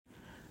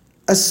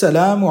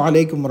Assalamu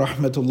alaikum wa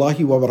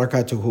rahmatullahi wa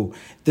barakatuhu.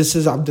 This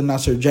is Abdul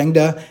Nasser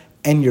Jangda,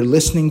 and you're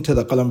listening to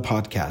the Qalam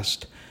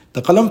Podcast.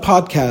 The Qalam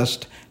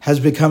Podcast has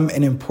become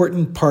an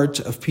important part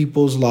of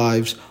people's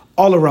lives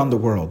all around the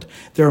world.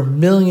 There are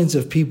millions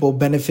of people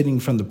benefiting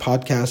from the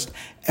podcast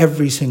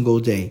every single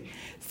day.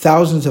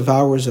 Thousands of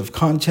hours of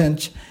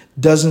content,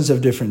 dozens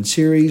of different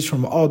series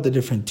from all the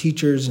different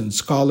teachers and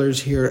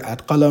scholars here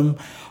at Qalam.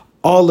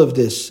 All of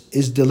this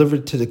is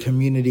delivered to the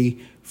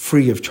community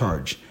free of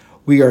charge.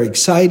 We are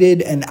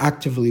excited and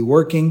actively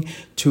working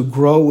to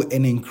grow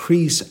and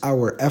increase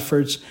our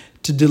efforts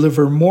to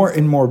deliver more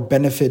and more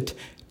benefit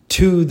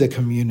to the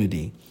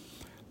community.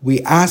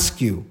 We ask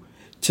you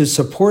to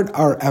support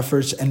our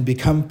efforts and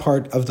become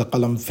part of the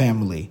Qalam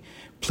family.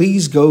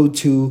 Please go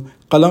to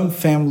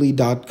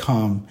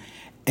qalamfamily.com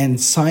and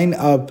sign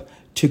up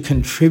to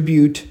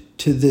contribute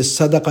to this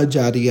sadaqah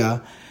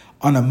jariyah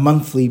on a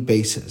monthly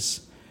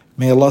basis.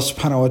 May Allah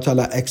subhanahu wa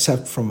ta'ala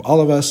accept from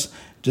all of us.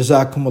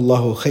 جزاكم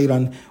الله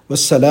خيرا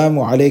والسلام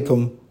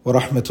عليكم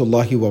ورحمة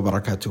الله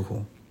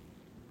وبركاته.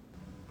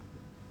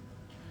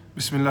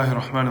 بسم الله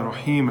الرحمن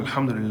الرحيم.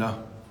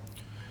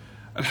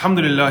 الحمد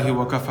لله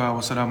وكفى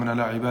وسلام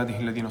على عباده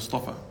الذين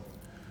اصطفى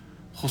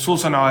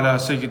خصوصا على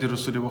سيد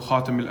الرسل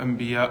وخاتم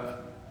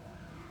الأنبياء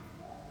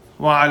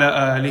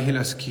وعلى آله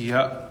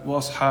الأزكياء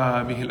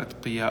وأصحابه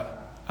الأتقياء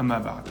أما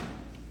بعد.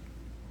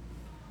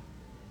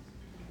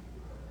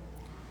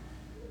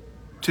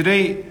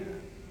 Today,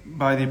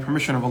 by the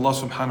permission of Allah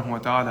subhanahu wa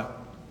ta'ala,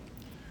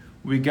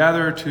 we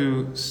gather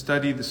to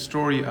study the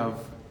story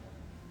of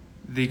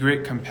the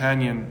great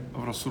companion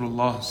of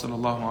Rasulullah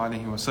sallallahu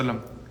alayhi wa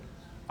sallam,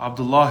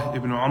 Abdullah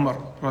ibn Umar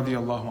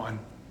radiyallahu anhu.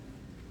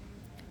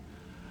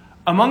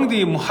 Among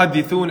the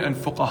muhaddithun and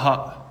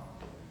fuqaha,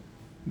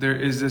 there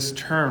is this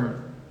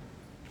term,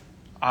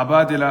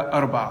 abadila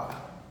arba',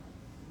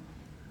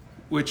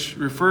 which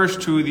refers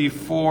to the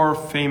four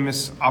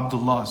famous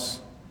Abdullahs.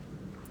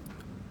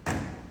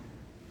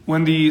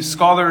 When the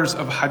scholars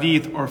of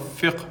hadith or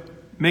fiqh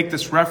make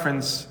this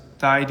reference,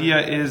 the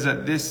idea is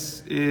that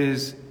this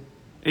is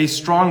a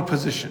strong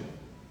position,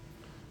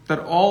 that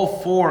all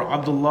four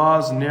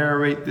Abdullahs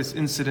narrate this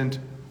incident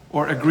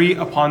or agree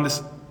upon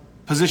this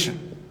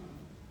position.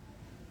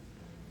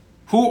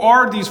 Who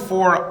are these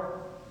four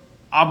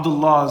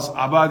Abdullahs,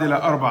 Abadila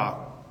Arba'a?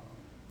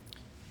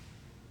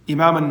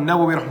 Imam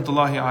al-Nawawi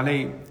rahmatullahi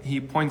alayhi,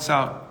 he points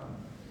out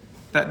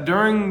that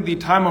during the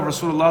time of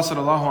Rasulullah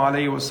sallallahu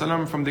alayhi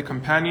wasallam, from the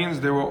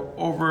companions, there were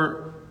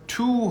over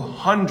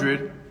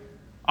 200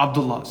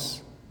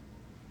 Abdullahs.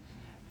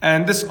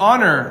 And this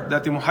honor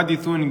that the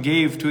muhaddithun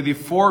gave to the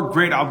four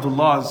great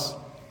Abdullahs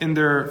in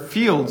their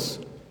fields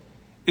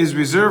is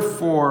reserved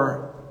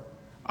for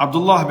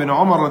Abdullah ibn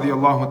Umar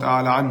radiyallahu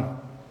ta'ala an,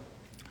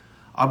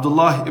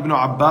 Abdullah ibn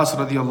Abbas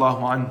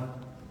radiyallahu an,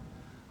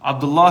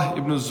 Abdullah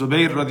ibn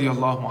Zubayr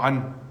radiyallahu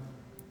an,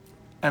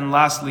 and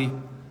lastly,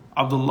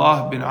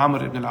 Abdullah bin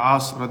Amr ibn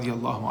al-As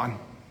radiyallahu anhu.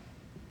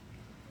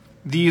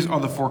 These are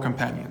the four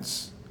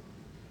companions.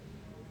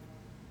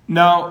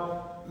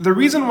 Now, the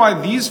reason why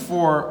these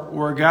four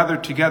were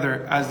gathered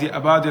together as the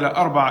Abadila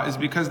Arba' is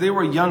because they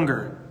were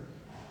younger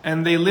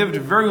and they lived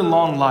very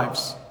long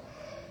lives.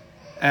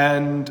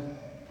 And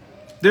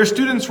their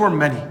students were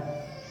many.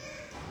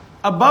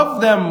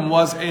 Above them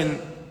was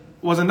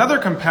another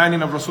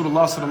companion of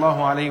Rasulullah sallallahu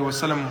alayhi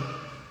wasallam,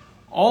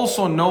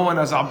 also known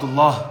as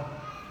Abdullah,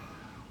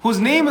 whose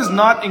name is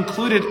not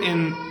included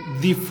in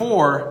the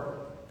four,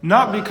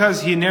 not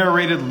because he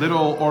narrated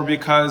little or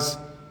because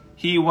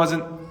he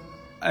wasn't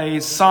a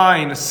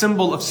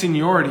symbol of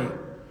seniority,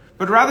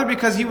 but rather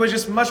because he was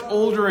just much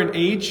older in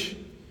age,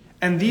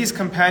 and these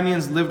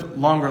companions lived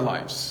longer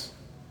lives.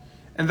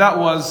 And that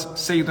was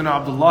Sayyidina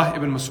Abdullah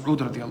ibn Mas'ud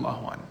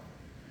radiyallahu anhu.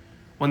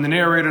 When the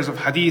narrators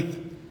of hadith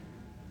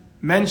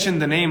mention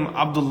the name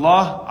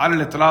Abdullah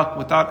al-Itlaq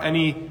without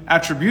any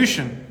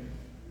attribution,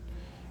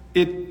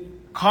 it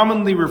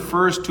commonly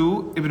refers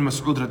to Ibn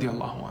Mas'ud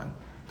radiyallahu anhu.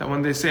 That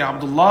when they say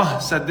Abdullah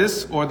said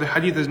this, or the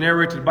hadith is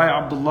narrated by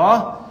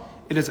Abdullah,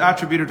 it is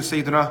attributed to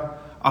Sayyidina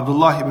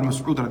Abdullah ibn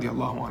Mas'ud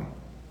radiyallahu anhu.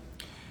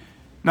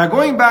 Now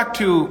going back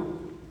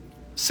to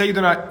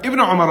Sayyidina Ibn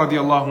Umar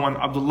radiyallahu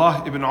anhu,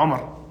 Abdullah ibn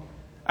Umar,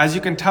 as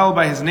you can tell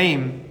by his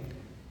name,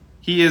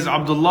 he is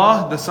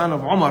Abdullah, the son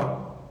of Umar,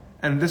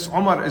 and this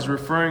Umar is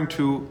referring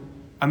to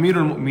Amir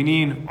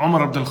al-Mu'mineen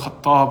Umar ibn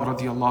al-Khattab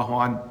radiyallahu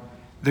anhu,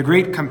 the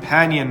great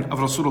companion of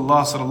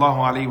Rasulullah sallallahu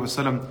alayhi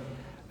wasallam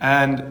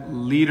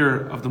and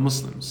leader of the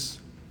Muslims.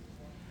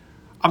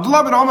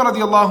 Abdullah bin Umar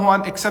radiallahu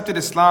anh accepted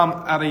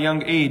Islam at a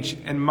young age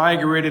and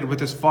migrated with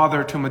his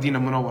father to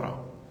Medina Munawwara.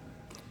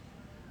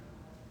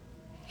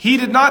 He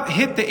did not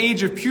hit the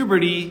age of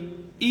puberty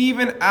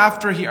even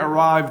after he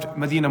arrived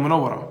Medina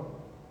Munawwara.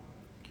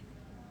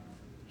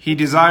 He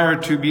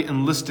desired to be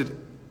enlisted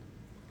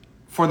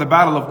for the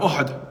battle of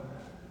Uhud,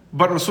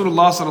 but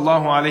Rasulullah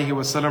sallallahu alayhi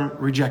wasallam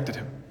rejected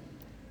him.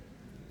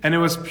 And it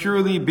was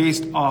purely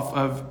based off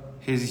of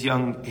his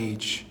young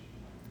age.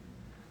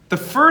 The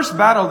first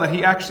battle that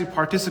he actually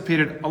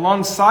participated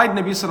alongside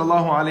Nabi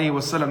sallallahu alayhi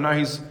wasallam, now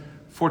he's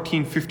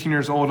 14, 15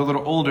 years old, a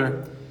little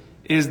older,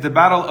 is the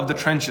battle of the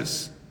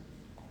trenches,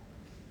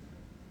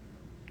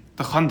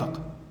 the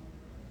Khandaq.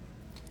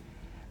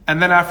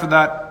 And then after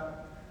that,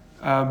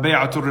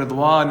 Bay'atul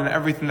Ridwan and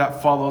everything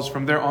that follows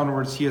from there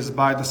onwards, he is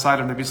by the side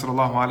of Nabi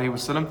sallallahu alayhi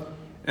wasallam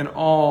in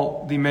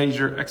all the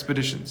major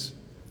expeditions.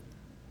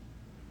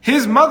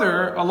 His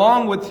mother,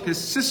 along with his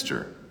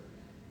sister,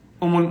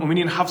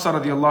 Al-Mu'mineen Hafsa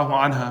radiallahu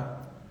anha,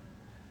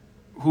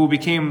 who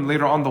became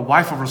later on the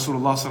wife of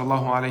Rasulullah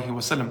sallallahu alayhi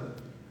wasallam,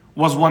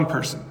 was one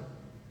person.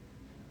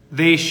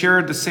 They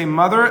shared the same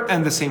mother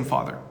and the same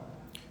father.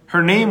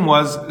 Her name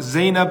was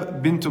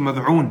Zainab bint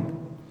Mad'un,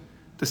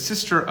 the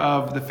sister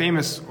of the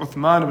famous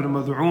Uthman ibn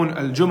Mad'un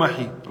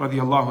al-Jumahi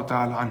radiyallahu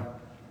ta'ala anhu.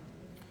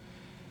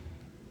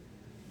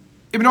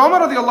 Ibn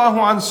Umar radiyallahu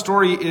anhu's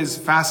story is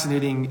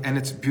fascinating and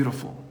it's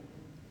beautiful.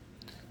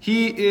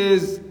 He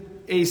is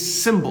a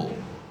symbol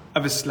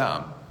of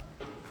Islam.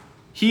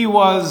 He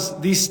was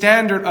the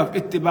standard of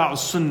ittiba'u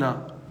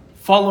sunnah,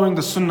 following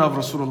the sunnah of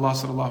Rasulullah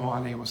sallallahu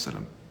alayhi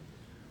wasallam.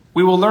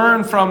 We will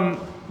learn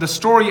from the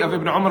story of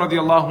Ibn Umar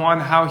radiyallahu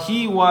anhu how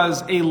he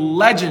was a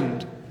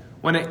legend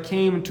when it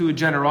came to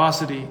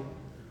generosity,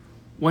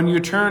 when you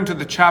turn to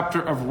the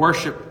chapter of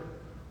worship,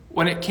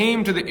 when it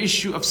came to the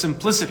issue of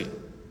simplicity.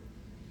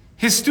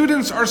 His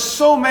students are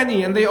so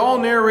many and they all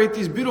narrate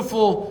these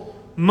beautiful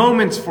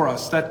moments for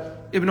us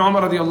that Ibn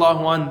Umar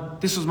radiallahu anh,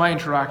 this was my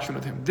interaction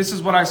with him. This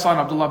is what I saw in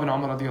Abdullah bin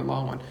Umar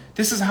radiallahu anh.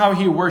 This is how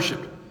he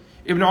worshipped.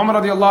 Ibn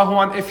Umar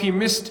radiallahu anh, if he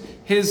missed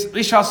his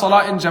Isha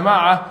Salah in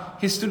Jama'ah,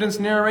 his students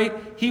narrate,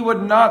 he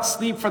would not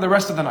sleep for the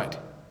rest of the night.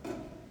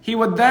 He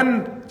would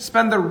then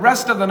spend the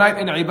rest of the night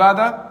in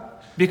ibadah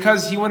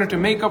because he wanted to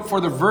make up for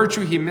the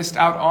virtue he missed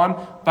out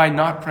on by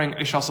not praying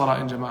Isha Salah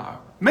in Jama'ah.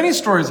 Many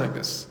stories like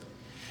this.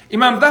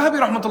 Imam Dhahabi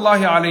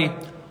rahmatullahi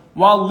alayhi,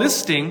 while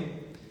listing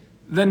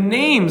the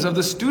names of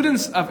the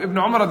students of Ibn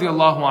Umar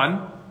radiallahu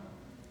anh,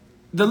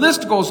 the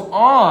list goes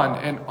on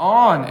and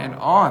on and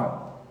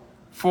on.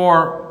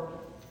 For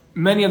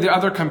many of the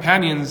other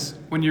companions,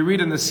 when you read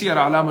in the Siyar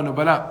A'lam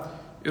an-Nubala,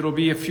 it'll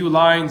be a few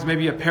lines,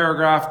 maybe a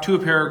paragraph, 2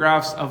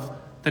 paragraphs of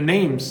the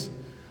names.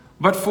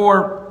 But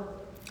for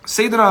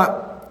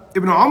Sayyidina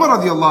Ibn Umar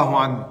radiallahu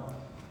anh,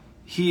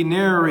 he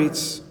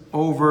narrates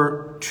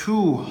over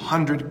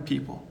 200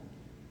 people.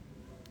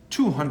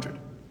 200.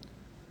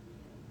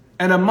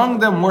 And among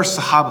them were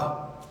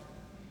Sahaba.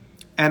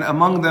 And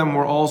among them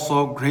were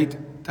also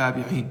great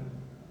Tabi'een.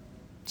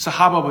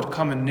 Sahaba would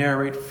come and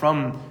narrate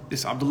from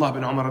this Abdullah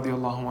bin Umar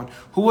radiallahu anh,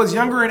 who was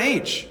younger in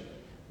age.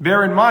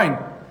 Bear in mind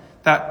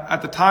that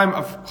at the time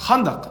of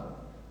Khandaq,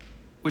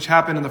 which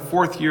happened in the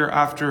 4th year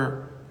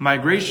after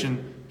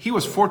migration, he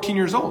was 14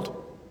 years old.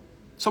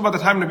 So by the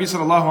time Nabi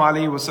sallallahu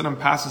alayhi wasallam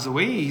passes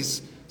away,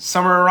 he's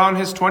somewhere around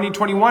his 20,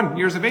 21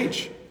 years of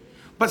age.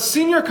 But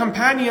senior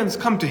companions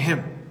come to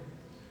him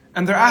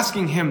and they're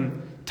asking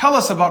him, tell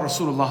us about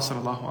Rasulullah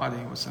sallallahu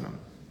alayhi wasallam.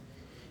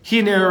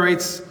 He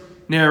narrates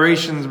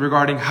narrations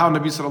regarding how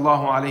Nabi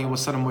sallallahu alayhi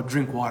wasallam would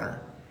drink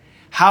water.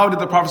 How did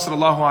the Prophet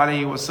sallallahu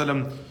alayhi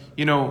wasallam,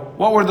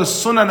 what were the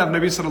sunan of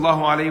Nabi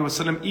sallallahu alayhi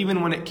wasallam,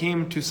 even when it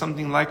came to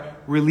something like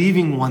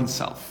relieving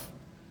oneself.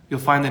 You'll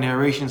find the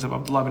narrations of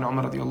Abdullah bin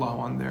Umar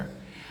radiallahu anh there.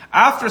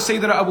 After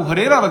Sayyidina Abu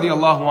Hurairah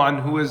radiallahu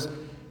anh, who is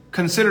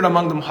considered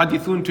among the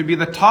muhaddithun to be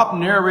the top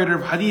narrator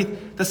of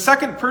hadith, the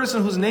second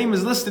person whose name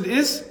is listed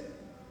is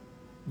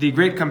the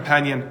great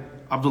companion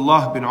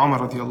Abdullah bin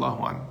Umar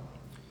radiallahu anh.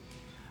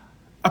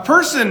 A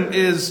person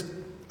is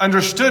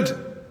understood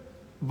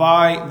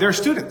by their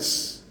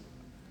students.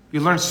 You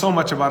learn so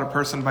much about a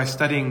person by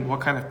studying what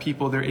kind of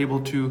people they're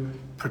able to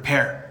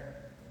prepare,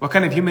 what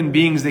kind of human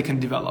beings they can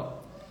develop.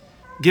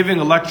 Giving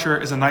a lecture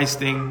is a nice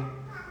thing.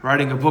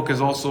 Writing a book is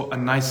also a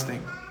nice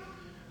thing.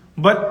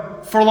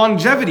 But for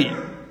longevity,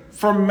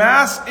 for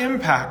mass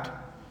impact,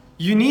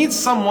 you need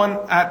someone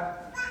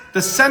at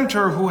the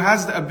center who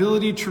has the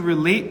ability to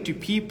relate to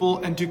people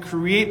and to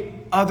create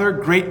other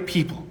great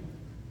people.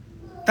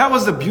 That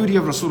was the beauty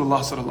of Rasulullah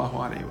sallallahu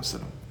alayhi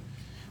wasallam.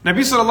 Nabi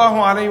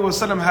sallallahu alayhi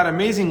wasallam had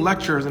amazing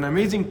lectures and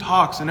amazing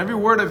talks, and every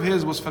word of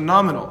his was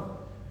phenomenal.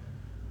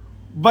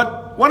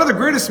 But one of the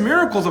greatest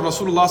miracles of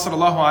Rasulullah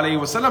sallallahu alayhi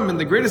wasallam and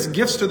the greatest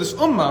gifts to this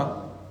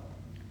ummah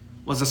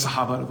was the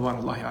Sahaba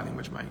radwanullahi alayhim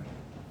ajma'in.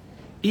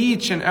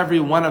 Each and every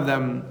one of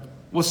them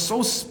was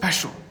so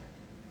special.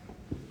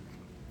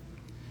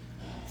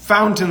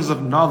 Fountains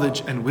of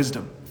knowledge and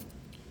wisdom.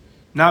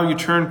 Now you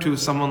turn to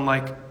someone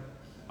like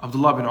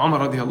Abdullah bin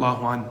Umar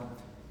radiallahu anh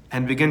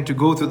and begin to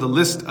go through the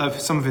list of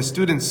some of his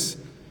students,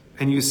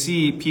 and you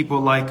see people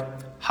like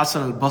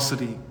Hasan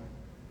al-Basri.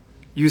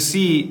 You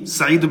see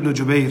Sa'id ibn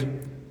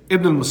Jubair,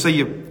 Ibn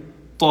al-Musayyib,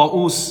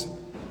 Ta'us,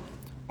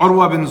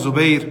 Urwa bin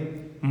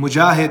Zubair,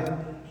 Mujahid,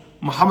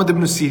 Muhammad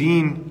ibn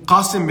Sirin,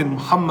 Qasim bin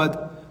Muhammad,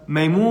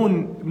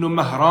 Maymun ibn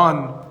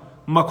Mahran,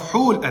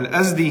 Makhul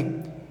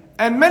al-Azdi,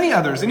 and many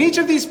others. And each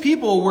of these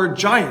people were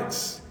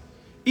giants.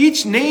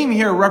 Each name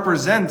here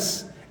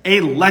represents a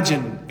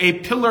legend, a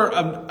pillar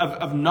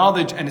of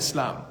knowledge and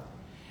Islam.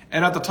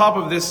 And at the top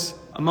of this,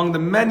 among the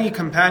many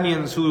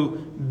companions who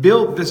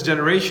built this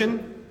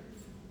generation,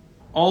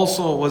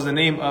 also was the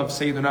name of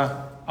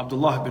Sayyidina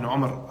Abdullah bin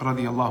Umar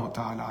radiyallahu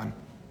ta'ala an.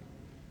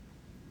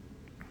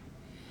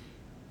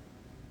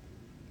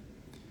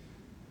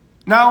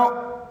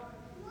 Now,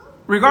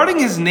 regarding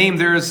his name,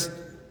 there's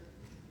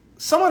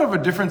somewhat of a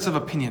difference of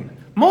opinion.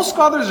 Most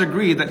scholars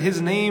agree that his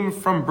name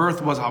from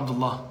birth was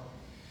Abdullah.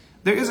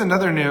 There is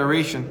another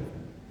narration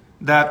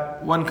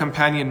that one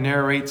companion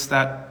narrates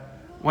that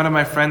one of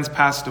my friends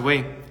passed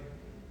away.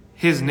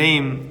 His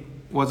name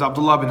was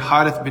Abdullah bin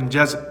Harith bin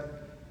Jaz'.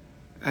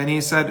 And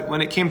he said,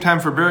 when it came time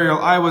for burial,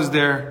 I was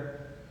there,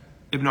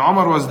 Ibn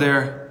Umar was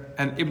there,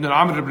 and Ibn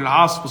Amr ibn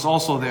al-As was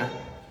also there.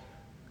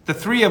 The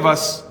three of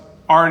us,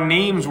 our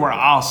names were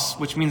As,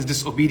 which means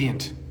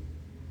disobedient.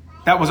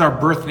 That was our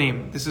birth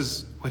name. This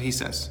is what he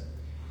says.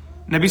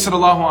 Nabi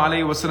sallallahu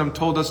alayhi wa sallam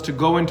told us to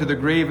go into the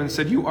grave and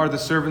said, you are the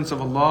servants of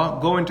Allah,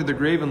 go into the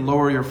grave and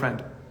lower your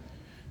friend.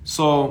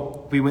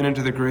 So we went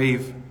into the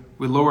grave,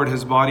 we lowered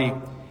his body,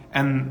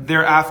 and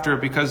thereafter,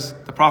 because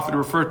the Prophet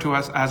referred to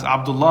us as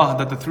Abdullah,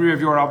 that the three of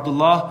you are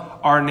Abdullah,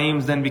 our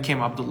names then became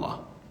Abdullah.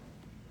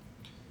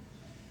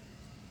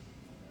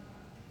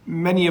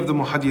 Many of the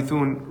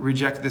muhadithun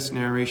reject this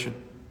narration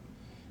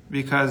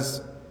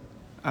because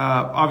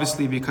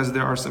obviously because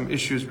there are some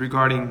issues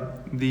regarding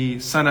the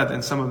sanad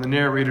and some of the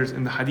narrators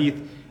in the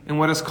hadith. And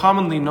what is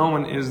commonly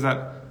known is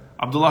that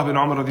Abdullah bin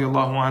Umar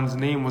radiallahu anhu's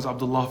name was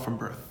Abdullah from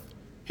birth.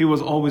 He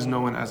was always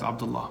known as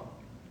Abdullah.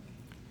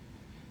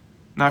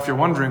 Now if you're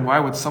wondering, why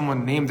would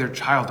someone name their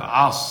child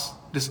As,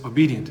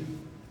 disobedient?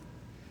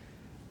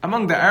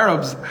 Among the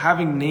Arabs,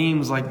 having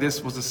names like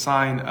this was a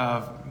sign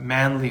of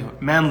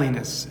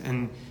manliness,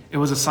 and it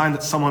was a sign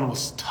that someone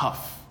was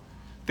tough.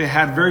 They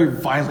had very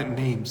violent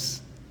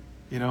names,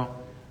 so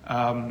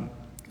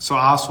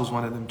As was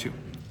one of them too.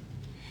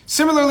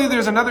 Similarly,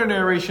 there's another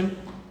narration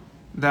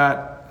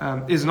that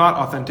is not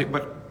authentic,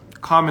 but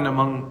common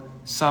among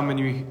some, and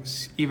you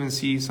even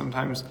see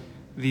sometimes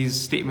these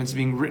statements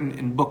being written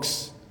in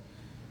books,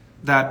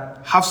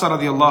 that Hafsa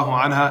radiallahu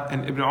anha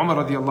and Ibn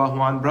Umar radiallahu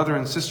anh, brother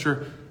and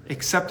sister,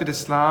 accepted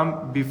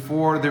Islam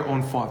before their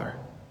own father,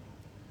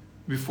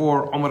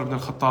 before Umar ibn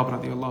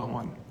al-Khattab radiallahu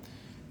anh.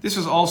 This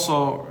is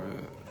also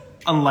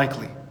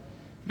unlikely,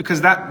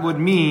 because that would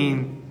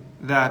mean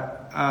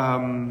that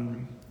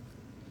Ibn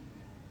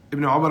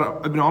Umar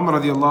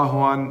radiallahu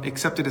anh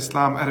accepted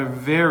Islam at a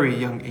very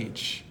young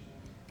age.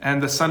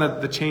 And the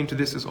sanad, the chain to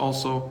this is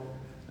also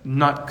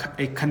not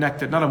a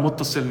connected, not a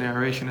muttasil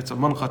narration, it's a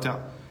munqati'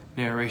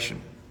 narration.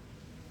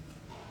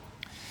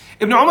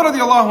 Ibn Umar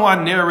radiallahu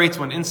anh narrates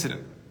one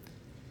incident.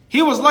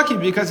 He was lucky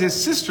because his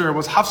sister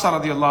was Hafsa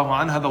radiallahu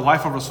anha, the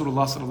wife of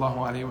Rasulullah sallallahu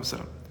alayhi wa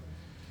sallam.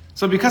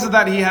 So because of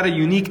that, he had a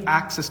unique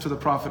access to the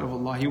Prophet of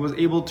Allah. He was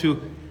able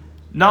to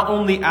not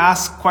only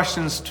ask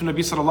questions to Nabi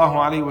sallallahu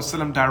alayhi wa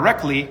sallam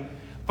directly,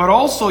 but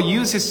also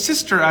use his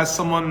sister as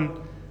someone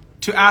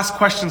to ask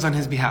questions on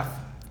his behalf.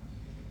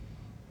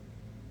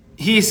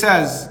 He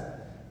says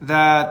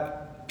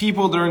that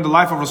people during the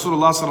life of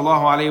Rasulullah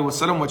sallallahu alayhi wa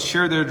sallam would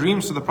share their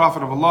dreams to the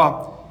Prophet of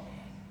Allah.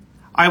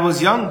 I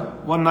was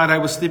young. One night I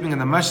was sleeping in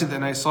the masjid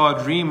and I saw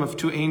a dream of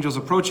two angels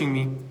approaching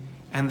me,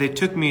 and they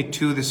took me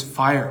to this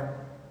fire.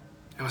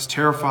 It was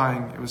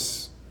terrifying. It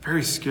was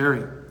very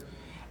scary.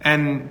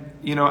 And,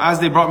 as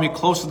they brought me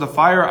close to the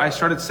fire, I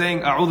started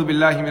saying, A'udhu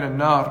billahi minan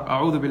nar,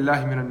 A'udhu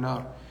billahi minan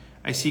nar.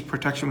 I seek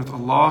protection with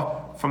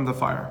Allah from the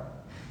fire.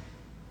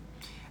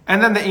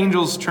 And then the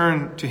angels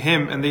turned to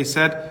him and they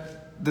said,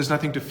 there's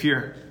nothing to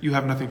fear. You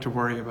have nothing to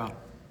worry about.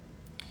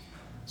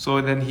 So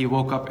then he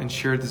woke up and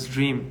shared this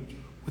dream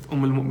with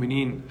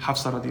al-Mu'mineen,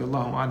 Hafsa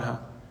radiallahu anha,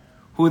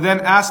 who then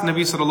asked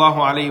Nabi sallallahu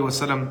alayhi wa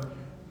sallam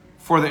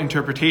for the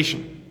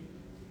interpretation.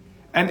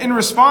 And in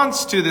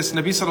response to this,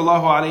 Nabi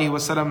sallallahu alayhi wa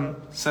sallam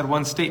said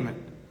one statement,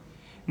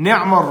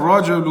 نِعْمَ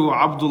الرَّجُلُ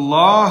عَبْدُ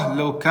اللَّهِ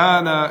لَوْ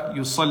كَانَ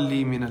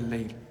يُصَلِّي مِنَ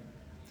اللَّيْلِ.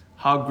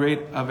 How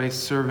great of a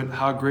servant,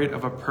 how great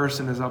of a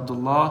person is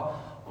Abdullah,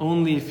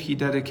 only if he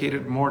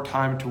dedicated more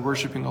time to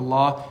worshipping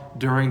Allah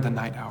during the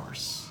night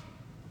hours.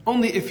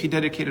 Only if he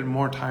dedicated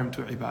more time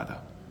to ibadah.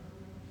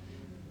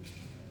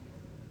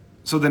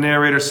 So the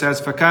narrator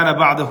says, فَكَانَ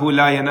بَعْدَهُ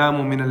لَا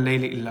يَنَامُ مِنَ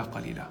اللَّيْلِ إِلَّا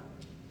قَلِيلًا.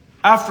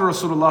 After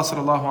Rasulullah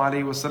sallallahu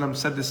alayhi wa sallam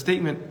said this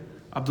statement,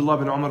 Abdullah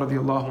bin Umar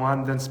radiallahu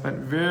anh then spent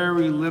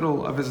very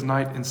little of his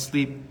night in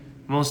sleep.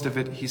 Most of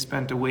it he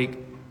spent awake,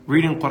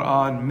 reading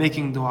Quran,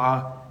 making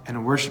dua,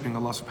 and worshipping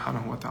Allah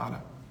subhanahu wa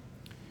ta'ala.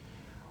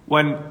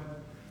 When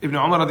Ibn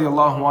Umar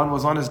radiallahu anh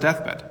was on his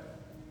deathbed,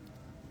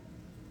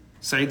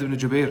 Sa'id ibn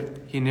Jubair,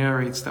 he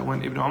narrates that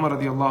when Ibn Umar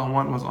radiallahu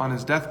anh was on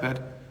his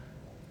deathbed,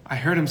 we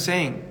heard him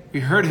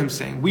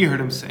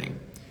saying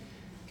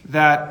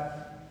that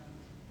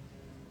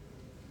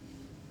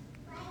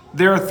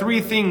there are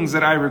three things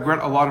that I regret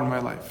a lot in my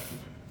life.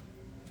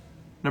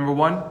 Number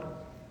one,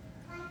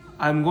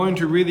 I'm going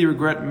to really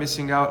regret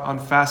missing out on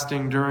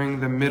fasting during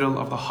the middle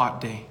of the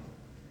hot day.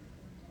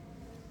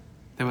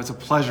 There was a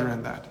pleasure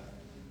in that,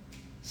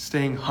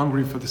 staying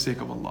hungry for the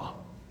sake of Allah.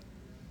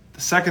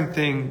 The second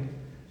thing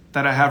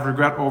that I have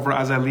regret over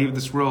as I leave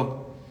this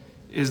world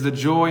is the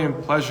joy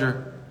and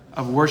pleasure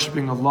of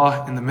worshipping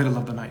Allah in the middle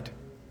of the night.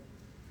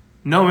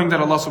 knowing that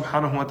Allah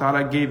subhanahu wa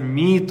ta'ala gave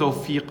me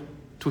tawfiq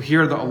to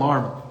hear the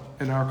alarm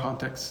in our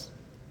context,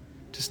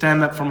 to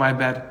stand up from my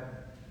bed,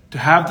 to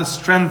have the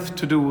strength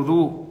to do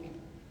wudu,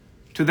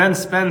 to then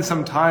spend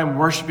some time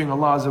worshipping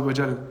Allah Azza wa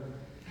Jal.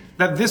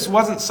 That this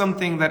wasn't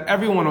something that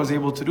everyone was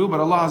able to do, but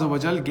Allah Azza wa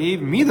Jal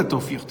gave me the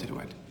tawfiq to do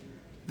it.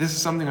 This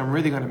is something I'm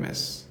really going to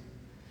miss.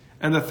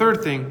 And the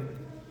third thing,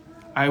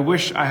 I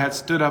wish I had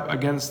stood up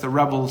against the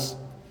rebels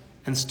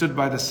and stood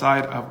by the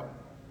side of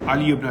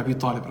Ali ibn Abi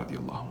Talib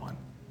radiallahu anh.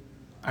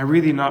 I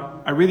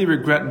really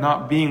regret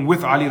not being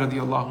with Ali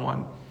radiallahu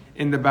anh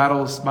in the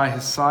battles by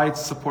his side,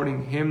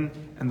 supporting him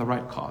in the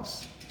right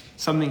cause.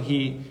 Something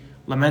he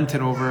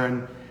lamented over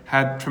and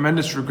had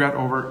tremendous regret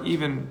over,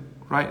 even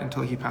right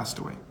until he passed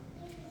away.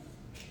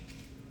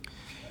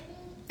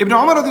 Ibn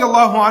Umar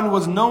radiallahu anh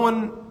was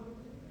known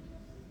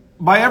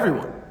by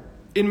everyone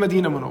in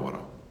Medina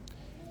Munawwara.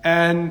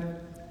 And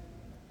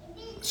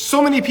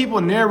so many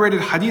people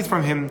narrated hadith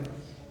from him,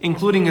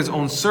 including his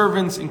own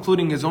servants,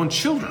 including his own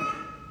children.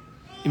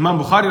 Imam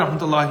Bukhari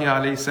rahmatullahi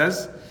alayhi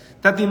says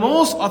that the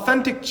most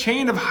authentic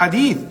chain of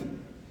hadith,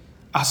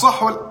 أصح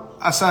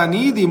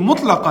الأسانيد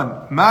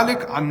مطلقا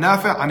مالك عن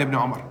نافع عن ابن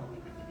عمر.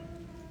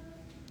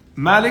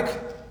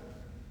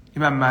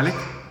 Imam Malik,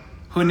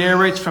 who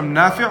narrates from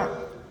Nafi',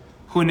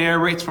 who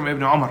narrates from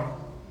Ibn Umar.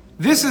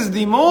 This is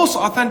the most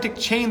authentic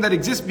chain that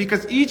exists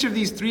because each of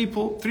these three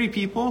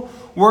people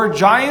were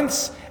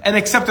giants and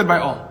accepted by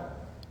all.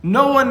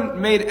 No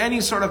one made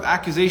any sort of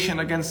accusation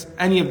against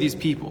any of these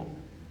people,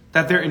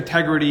 that their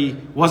integrity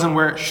wasn't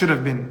where it should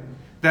have been,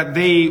 that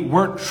they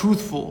weren't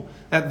truthful,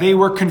 that they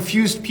were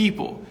confused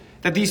people,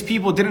 that these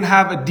people didn't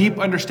have a deep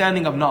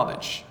understanding of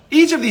knowledge.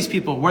 Each of these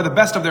people were the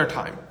best of their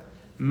time.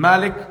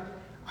 Malik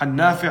an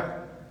Nafi'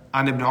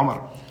 an Ibn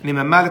Umar. And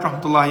Imam Malik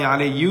rahmatullahi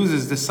alayhi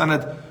uses this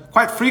sanad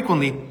quite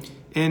frequently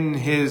in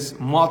his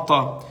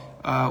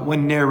Muwatta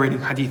when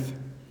narrating hadith.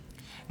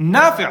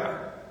 Nafi',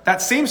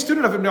 that same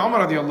student of Ibn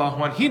Umar radiallahu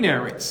anh, he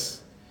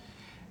narrates,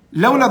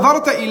 لو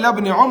نظرت إلى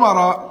ابن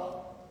عمر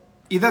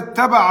إذا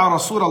اتبع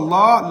رسول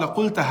الله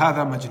لقلت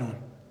هذا مجنون.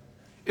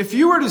 If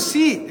you were to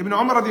see Ibn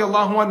Umar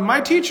radiallahu anh,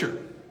 my teacher,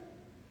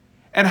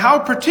 and how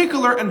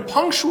particular and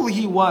punctual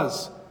he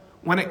was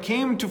when it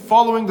came to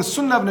following the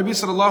sunnah of Nabi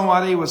sallallahu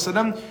alayhi wa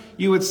sallam,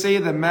 you would say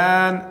the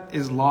man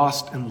is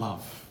lost in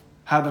love.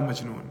 هذا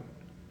مجنون.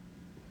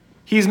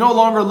 He's no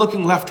longer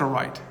looking left or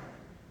right.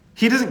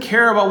 He doesn't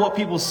care about what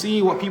people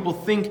see, what people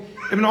think.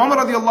 Ibn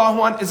Umar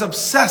radiallahu anh is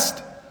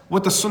obsessed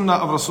with the sunnah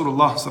of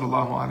Rasulullah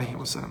sallallahu alayhi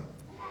wa sallam.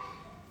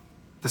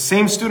 The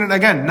same student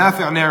again,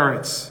 Nafi'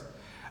 narrates,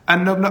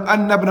 أن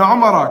ابن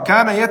عمر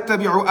كان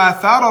يتبع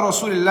آثار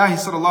رسول الله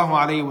صلى الله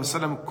عليه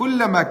وسلم كل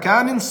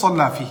مكان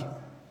صلى فيه.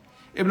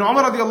 Ibn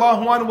Umar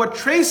radiallahu anh would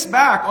trace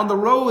back on the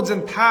roads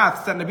and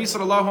paths that Nabi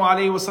sallallahu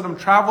alayhi wa sallam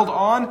traveled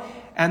on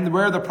and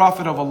where the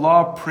Prophet of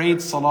Allah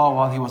prayed salah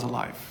while he was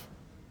alive.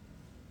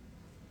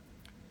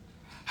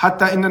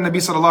 حتى إن النبي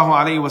صلى الله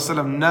عليه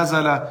وسلم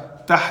نزل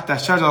تحت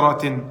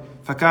شجرة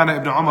فكان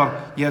ابن عمر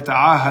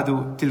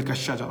يتعاهد تلك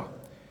الشجرة.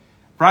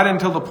 Right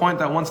until the point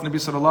that once Nabi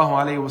sallallahu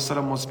alayhi wa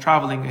sallam was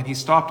traveling and he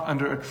stopped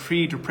under a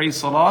tree to pray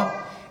salah,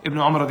 Ibn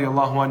Umar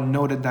radiallahu anh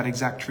noted that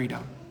exact tree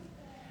down.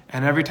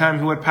 And every time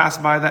he would pass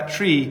by that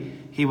tree,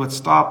 he would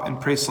stop and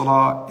pray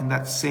salah in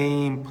that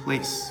same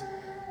place.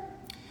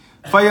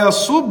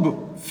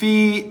 فَيَصُبْ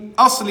فِي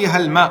أَصْلِهَا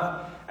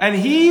الْمَاءِ. And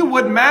he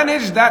would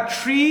manage that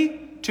tree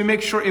to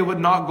make sure it would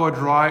not go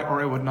dry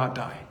or it would not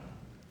die.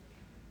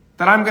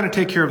 That I'm going to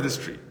take care of this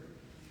tree.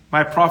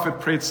 My Prophet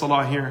prayed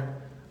salah here.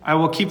 I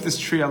will keep this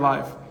tree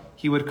alive.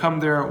 He would come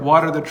there,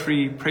 water the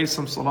tree, pray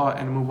some salah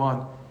and move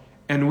on.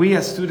 And we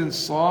as students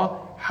saw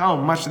how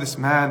much this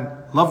man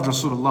loved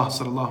Rasulullah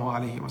sallallahu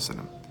alayhi wa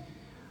sallam.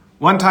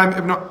 One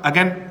time,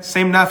 again,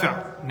 same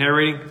Nafi'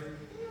 narrating,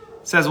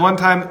 says one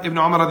time Ibn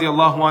Umar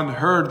radiallahu anh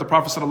heard the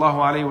Prophet sallallahu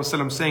alayhi wa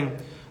sallam saying,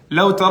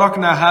 لو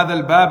تركنا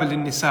هذا الباب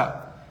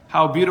للنساء.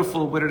 How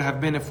beautiful would it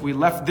have been if we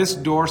left this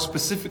door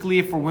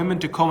specifically for women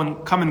to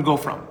come and go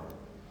from.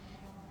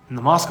 In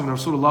the mosque of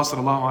Rasulullah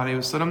sallallahu alayhi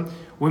wa sallam,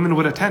 women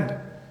would attend.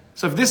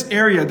 So if this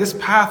area, this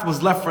path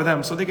was left for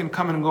them, so they can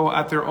come and go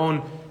at their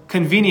own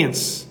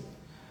convenience.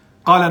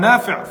 قال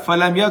نافع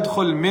فلم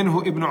يدخل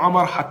منه ابن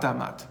عمر حتى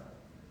مات.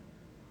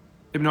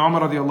 Ibn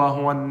Umar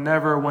radiallahu anh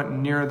never went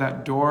near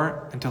that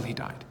door until he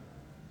died.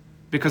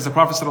 Because the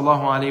Prophet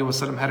sallallahu alayhi wa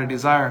sallam had a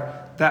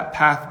desire that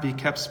path be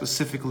kept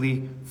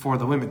specifically for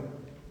the women.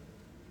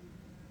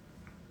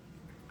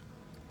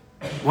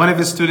 One of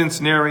his students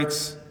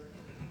narrates,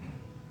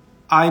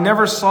 I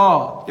never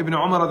saw Ibn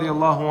Umar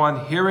radiallahu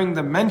anh hearing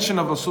the mention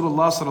of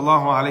Rasulullah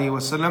sallallahu alayhi wa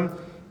sallam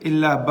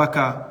illa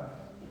baka,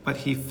 but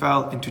he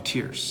fell into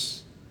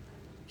tears.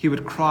 He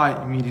would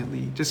cry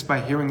immediately just by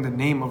hearing the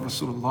name of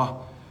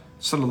Rasulullah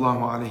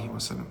sallallahu alayhi wa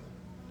sallam.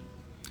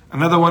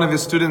 Another one of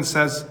his students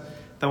says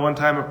that one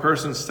time a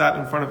person sat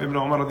in front of Ibn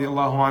Umar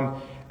radiallahu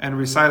anh and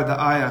recited the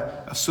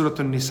ayah of Surah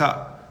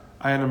An-Nisa,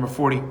 ayah number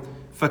 40.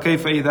 فَكَيْفَ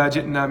إِذَا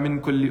جِئْنَا مِنْ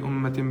كُلِّ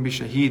أُمَّةٍ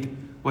بِشَهِيدٍ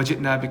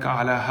وَجِئْنَا بِكَ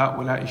عَلَى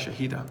هَؤُلَاءِ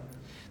شَهِيدًا.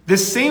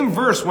 This same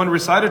verse, when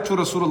recited to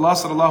Rasulullah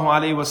sallallahu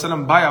alayhi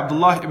wasallam by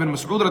Abdullah ibn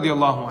Mas'ud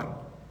radiallahu anhu.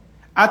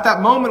 At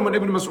that moment when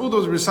Ibn Mas'ud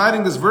was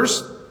reciting this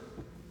verse,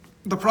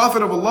 the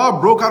Prophet of Allah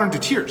broke out into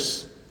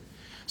tears.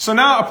 So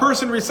now a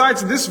person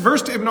recites this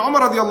verse to Ibn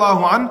Umar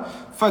radiallahu anhu,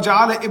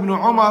 فَجَعَلَ إِبْنُ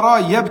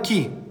عُمَرَ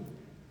يَبْكِي.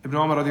 Ibn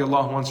Umar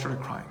radiallahu anhu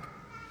started crying.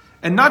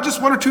 And not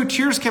just one or two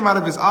tears came out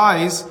of his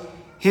eyes,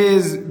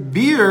 his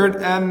beard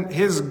and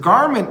his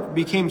garment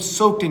became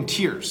soaked in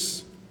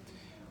tears.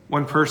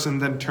 One person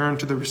then turned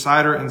to the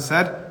reciter and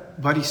said,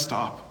 "Buddy,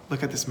 stop.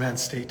 Look at this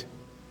man's state.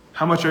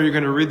 How much are you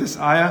going to read this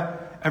ayah?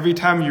 Every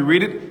time you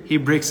read it, he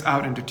breaks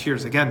out into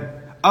tears again.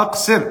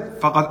 أَقْصِرْ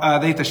فَقَدْ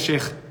آذَيْتَ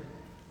الشَّيْخِ.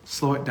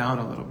 Slow it down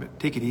a little bit.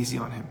 Take it easy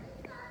on him.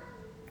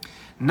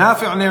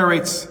 Nafi'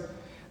 narrates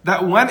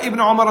that when Ibn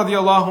Umar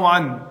radiallahu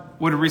anhu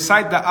would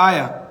recite the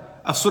ayah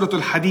of Surah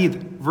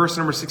Al-Hadid, verse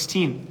number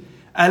 16,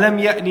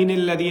 أَلَمْ يَأْنِ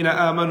لِلَّذِينَ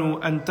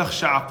آمَنُوا أَن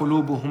تَخْشَعَ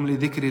قُلُوبُهُمْ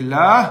لِذِكْرِ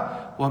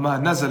اللَّهِ وَمَا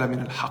نَزَلَ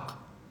مِنَ الْحَقِّ.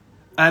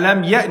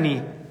 أَلَمْ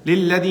يَأْنِ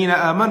لِلَّذِينَ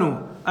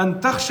آمَنُوا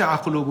أَن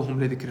تَخْشَعَ قُلُوبُهُمْ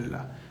لِذِكْرِ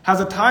اللَّهِ. Has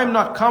a time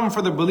not come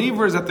for the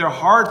believers that their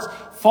hearts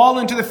fall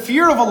into the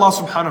fear of Allah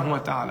subhanahu wa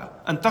ta'ala?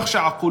 أَن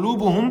تَخْشَعَ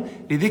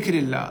قُلُوبُهُمْ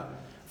لِذِكْرِ اللَّهِ.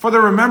 For the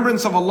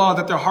remembrance of Allah,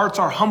 that their hearts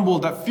are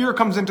humbled, that fear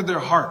comes into their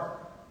heart.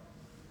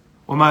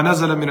 وَمَا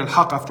نَزَلَ مِنَ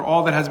الْحَقِّ. After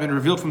all that has been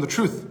revealed from the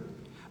truth.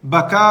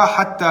 بَكَى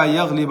حَتَّى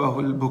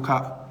يَغْلِبَهُ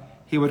الْبُكَاء.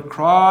 He would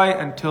cry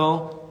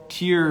until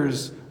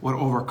tears would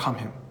overcome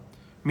him.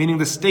 Meaning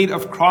the state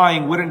of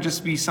crying wouldn't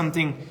just be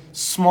something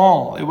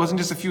small. It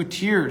wasn't just a few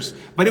tears,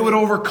 but it would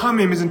overcome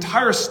him, his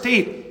entire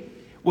state.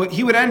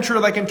 He would enter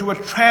like into a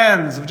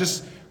trance of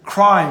just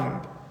crying.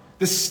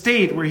 This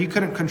state where he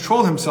couldn't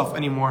control himself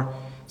anymore,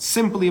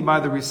 simply by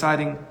the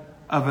reciting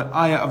of an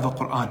ayah of the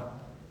Quran.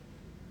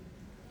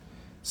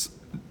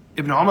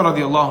 Ibn Umar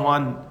radiallahu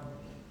anhu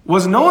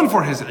was known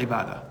for his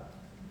ibadah.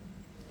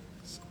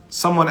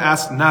 Someone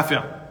asked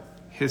Nafi',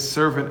 his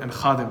servant and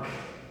khadim,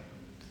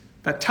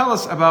 that tell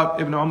us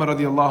about Ibn Umar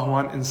radiallahu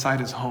anhu inside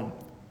his home.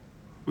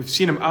 We've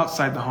seen him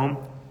outside the home.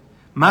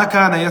 ما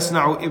كان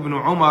يصنع ابن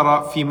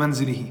عمر في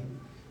منزله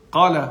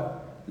قال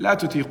لا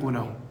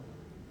تطيقونه.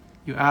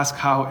 You ask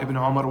how Ibn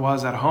Umar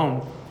was at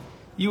home,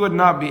 you would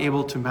not be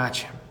able to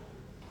match him.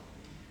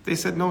 They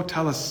said, no,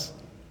 tell us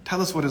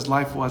what his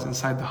life was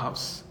inside the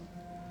house.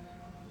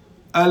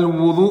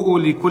 الوضوء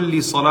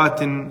لكل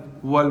صلاة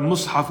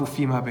والمصحف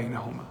فيما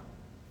بينهما.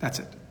 That's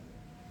it.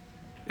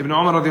 Ibn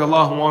Umar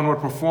radiallahu anhu would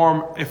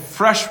perform a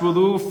fresh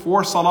wudu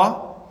for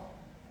salah,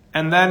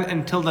 and then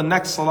until the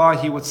next salah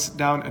he would sit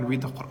down and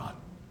read the Quran.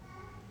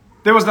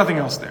 There was nothing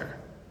else there.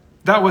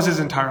 That was his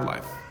entire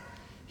life.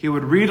 He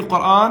would read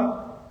Quran,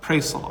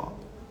 pray salah.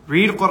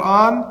 Read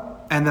Quran,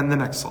 and then the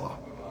next salah.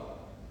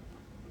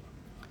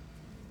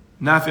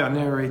 Nafi'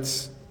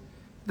 narrates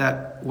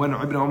that when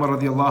Ibn Umar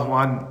radiallahu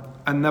anhu,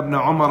 أن ابن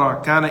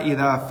عمر كان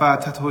إذا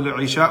فاتته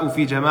العشاء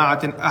في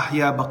جماعة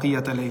أحيا بقية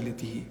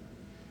ليلته.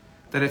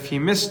 That if he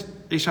missed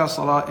Isha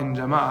Salah in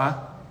Jama'ah,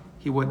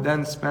 he would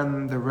then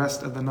spend the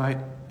rest of the night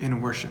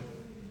in worship.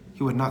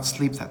 He would not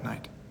sleep that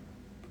night.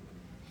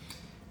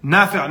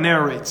 Nafi'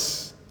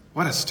 narrates,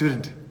 what a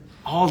student.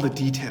 All the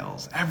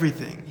details,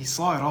 everything. He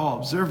saw it all,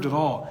 observed it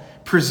all,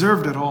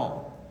 preserved it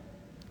all.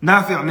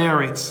 Nafi'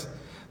 narrates,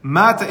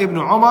 ما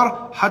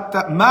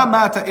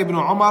مات ابن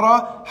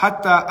عمر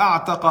حتى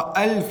أعتق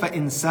 1000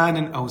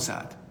 إنسان أو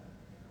زاد.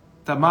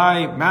 That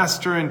my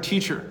master and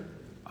teacher,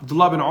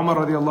 Abdullah bin Umar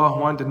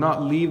radiallahu anh, did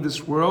not leave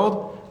this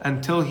world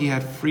until he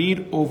had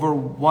freed over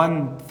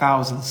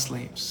 1,000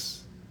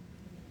 slaves.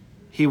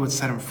 He would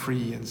set him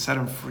free and set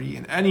him free.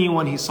 And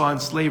anyone he saw in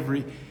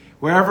slavery,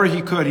 wherever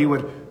he could, he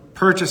would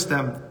purchase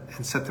them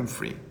and set them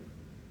free.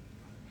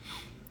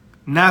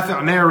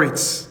 Nafi'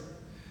 narrates,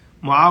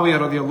 Muawiyah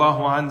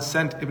radiallahu anh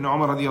sent Ibn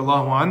Umar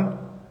radiallahu anh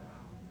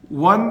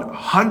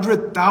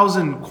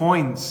 100,000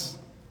 coins.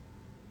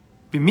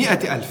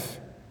 ب100,000.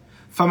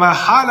 فما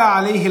حال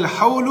عليه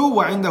الحول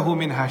وعنده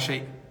منها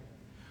شيء.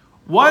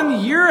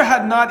 1 year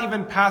had not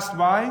even passed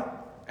by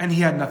and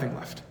he had nothing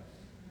left.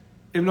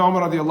 Ibn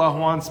Umar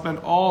radiallahu anh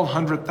spent all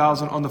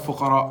 100,000 on the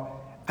fuqara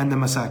and the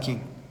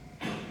masakin.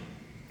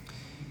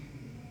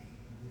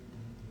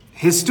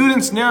 His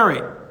students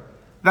narrate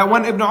that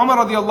when Ibn Umar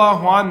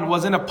radiallahu anh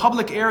was in a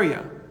public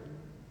area,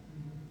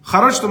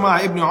 خرجت مع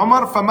ابن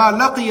عمر فما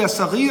لقي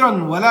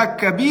صغيرا ولا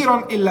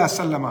كبيرا إلا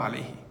سلم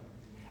عليه.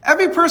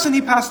 Every person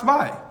he passed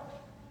by,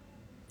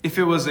 if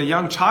it was a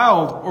young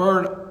child or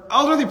an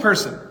elderly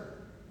person,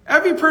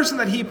 every person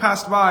that he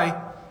passed by,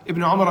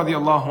 Ibn Umar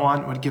radiallahu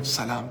anh would give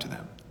salam to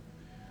them.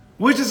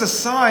 Which is a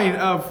sign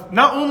of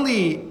not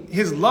only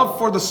his love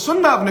for the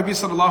sunnah of Nabi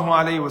sallallahu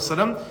alayhi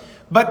wasallam,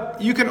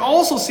 but you can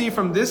also see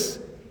from this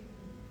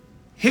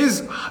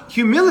his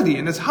humility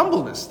and his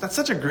humbleness. That's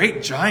such a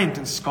great giant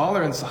and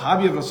scholar and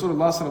sahabi of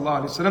Rasulullah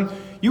sallallahu alaihi wasallam.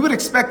 You would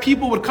expect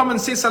people would come and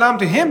say salam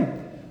to him,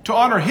 to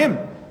honor him.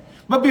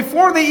 But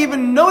before they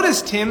even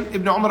noticed him,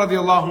 Ibn Umar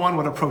radiallahu anh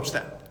would approach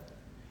them.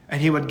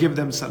 And he would give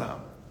them salam.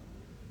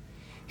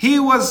 He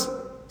was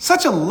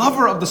such a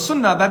lover of the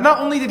sunnah that not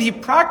only did he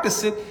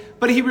practice it,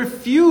 but he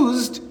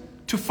refused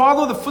to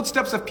follow the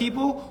footsteps of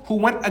people who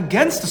went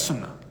against the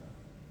sunnah.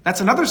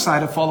 That's another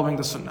side of following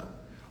the sunnah.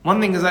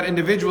 One thing is that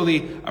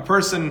individually a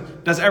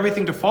person does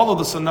everything to follow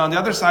the sunnah. On the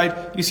other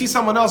side, you see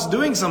someone else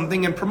doing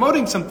something and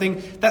promoting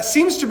something that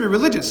seems to be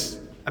religious,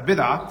 a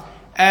bid'ah,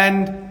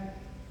 and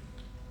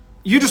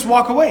you just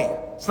walk away.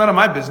 It's none of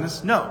my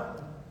business. No.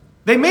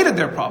 They made it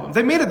their problem.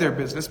 They made it their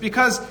business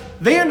because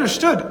they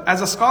understood,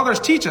 as the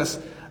scholars teach us,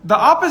 the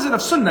opposite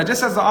of sunnah,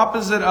 just as the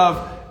opposite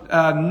of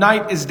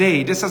night is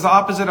day, just as the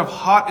opposite of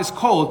hot is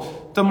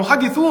cold. The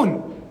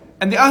muhaddithun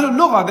and the ahlul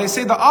lugha, they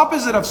say the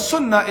opposite of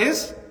sunnah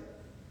is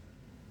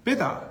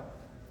bid'ah.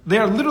 They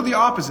are literally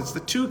opposites. The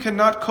two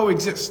cannot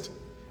coexist.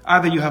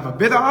 Either you have a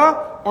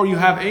bid'ah or you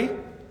have a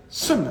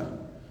sunnah.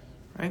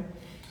 Right?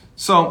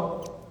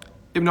 So,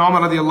 Ibn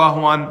Umar radiallahu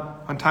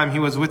anhu, one time he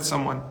was with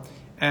someone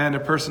and a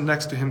person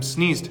next to him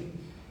sneezed.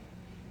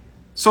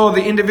 So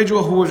the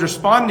individual who was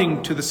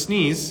responding to the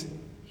sneeze,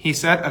 he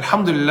said,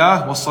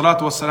 Alhamdulillah wa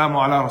salatu wa salamu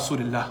ala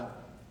Rasulillah.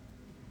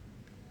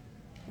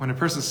 When a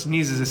person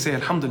sneezes, they say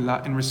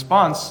Alhamdulillah. In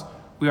response,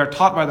 we are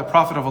taught by the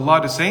Prophet of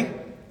Allah to say,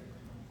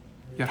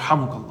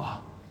 Yarhamukallah.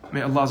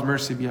 May Allah's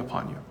mercy be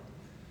upon you.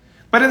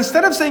 But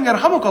instead of saying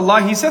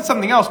Yarhamukallah, he said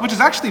something else, which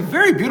is actually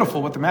very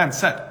beautiful what the man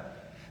said.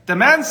 The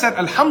man said,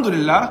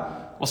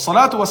 Alhamdulillah wa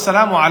salatu wa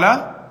salamu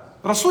ala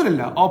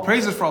Rasulillah. All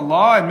praises for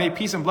Allah and may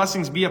peace and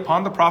blessings be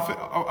upon the Prophet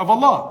of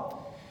Allah.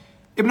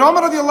 Ibn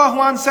Umar radiallahu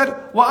anh said,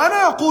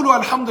 وَأَنَا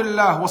أَقُولُ الْحَمْدُ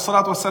لِلَّهِ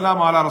وَالصَّلَاةُ وَالسَّلَامُ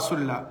عَلَى رَسُولِ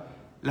اللَّهِ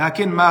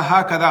لَكِنْ مَا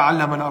هَكَذَا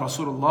عَلَّمَنَا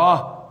رَسُولُ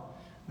اللَّهِ.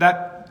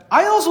 That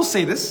I also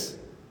say this.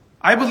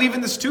 I believe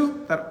in this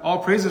too, that all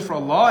praises for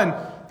Allah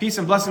and peace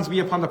and blessings be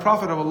upon the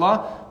Prophet of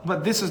Allah.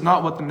 But this is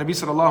not what the Nabi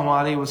sallallahu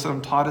alayhi wa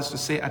sallam taught us to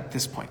say at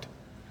this point.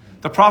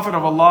 The Prophet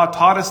of Allah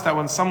taught us that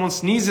when someone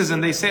sneezes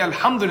and they say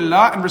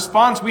Alhamdulillah, in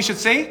response we should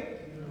say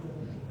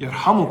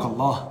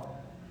Yarhamukallah.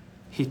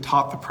 He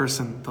taught the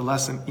person the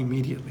lesson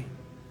immediately.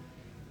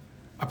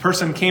 A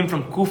person came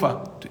from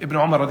Kufa to Ibn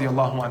Umar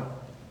radiallahu anhu,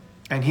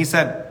 and he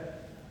said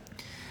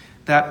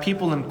that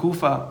people in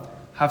Kufa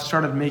have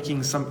started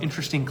making some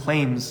interesting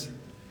claims.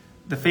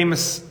 The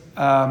famous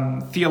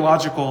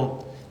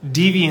theological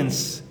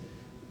deviance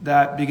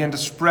that began to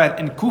spread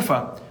in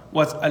Kufa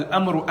was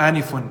al-amru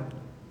anifun,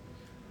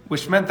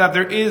 which meant that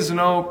there is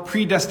no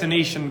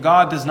predestination.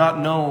 God does not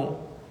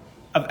know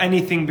of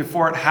anything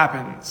before it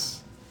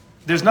happens.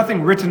 There's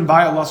nothing written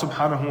by Allah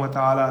subhanahu wa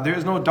ta'ala. There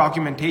is no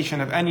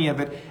documentation of any of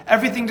it.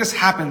 Everything just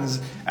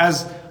happens.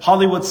 As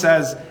Hollywood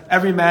says,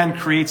 every man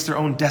creates their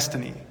own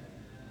destiny.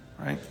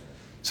 Right?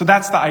 So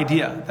that's the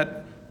idea,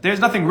 that there's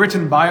nothing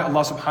written by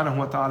Allah subhanahu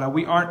wa ta'ala.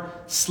 We aren't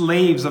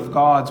slaves of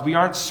gods. We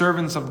aren't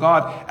servants of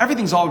God.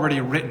 Everything's already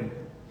written.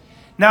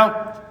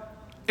 Now,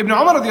 Ibn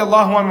Umar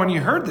radiallahu anh, when he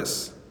heard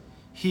this,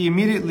 he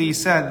immediately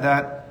said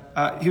that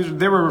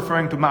they were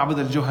referring to Ma'bad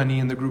al-Juhani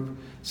in the group.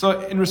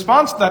 So in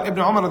response to that, Ibn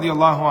Umar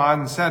radiallahu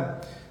anh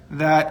said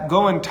that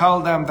go and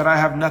tell them that I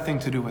have nothing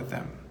to do with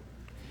them.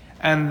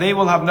 And they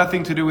will have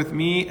nothing to do with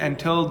me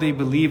until they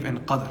believe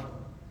in qadr.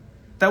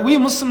 That we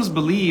Muslims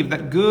believe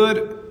that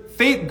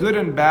fate, good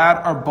and bad,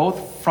 are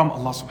both from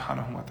Allah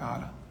subhanahu wa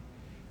ta'ala.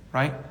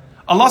 Right?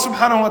 Allah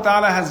subhanahu wa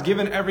ta'ala has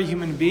given every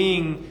human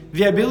being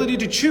the ability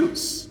to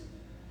choose.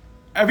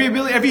 Every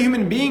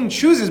human being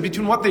chooses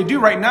between what they do.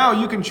 Right now,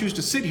 you can choose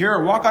to sit here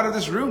or walk out of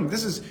this room.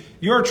 This is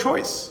your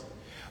choice.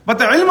 But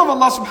the ilm of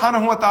Allah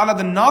subhanahu wa ta'ala,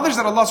 the knowledge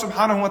that Allah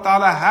subhanahu wa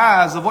ta'ala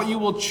has of what you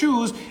will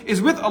choose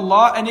is with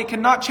Allah, and it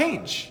cannot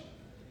change.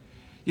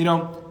 You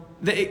know,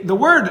 the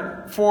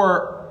word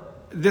for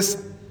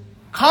this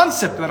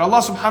concept that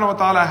Allah subhanahu wa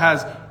ta'ala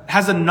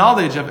has a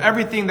knowledge of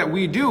everything that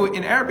we do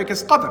in Arabic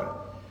is qadr,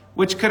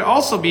 which could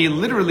also be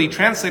literally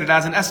translated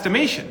as an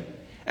estimation.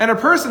 And a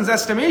person's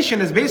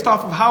estimation is based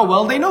off of how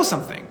well they know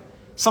something.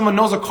 Someone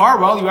knows a car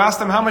well, you ask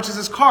them how much is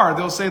this car,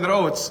 they'll say that,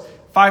 oh, it's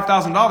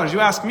 $5,000. You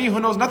ask me, who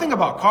knows nothing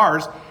about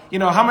cars,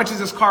 how much is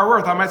this car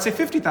worth? I might say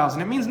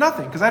 50,000. It means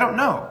nothing because I don't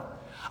know.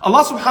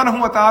 Allah subhanahu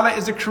wa ta'ala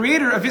is the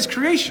creator of His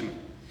creation.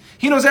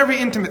 He knows every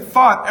intimate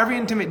thought, every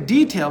intimate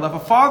detail. If a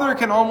father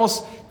can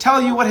almost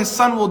tell you what his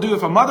son will do,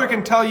 if a mother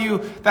can tell you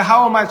that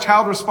how will my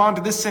child respond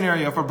to this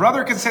scenario, if a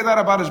brother could say that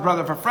about his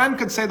brother, if a friend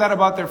could say that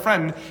about their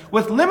friend,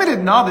 with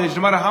limited knowledge,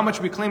 no matter how much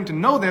we claim to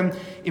know them,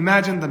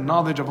 imagine the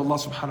knowledge of Allah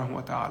subhanahu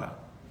wa ta'ala.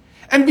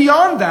 And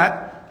beyond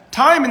that,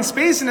 time and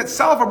space in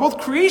itself are both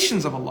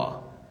creations of Allah.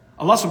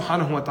 Allah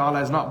subhanahu wa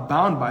ta'ala is not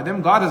bound by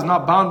them. God is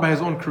not bound by His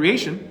own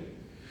creation.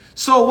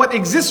 So what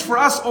exists for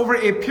us over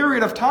a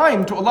period of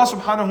time to Allah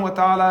subhanahu wa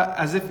ta'ala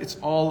as if it's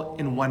all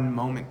in one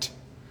moment.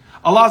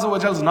 Allah Azza wa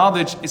Jall's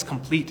knowledge is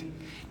complete.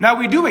 Now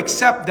we do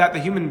accept that the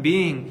human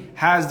being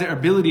has the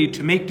ability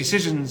to make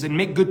decisions and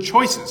make good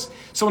choices.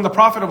 So when the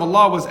Prophet of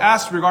Allah was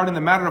asked regarding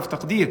the matter of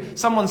taqdeer,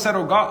 someone said,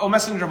 "Oh God, O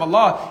Messenger of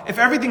Allah, if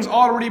everything's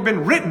already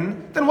been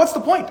written, then what's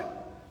the point?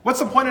 What's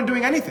the point in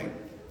doing anything?"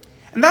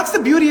 And that's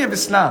the beauty of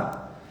Islam,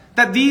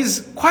 that these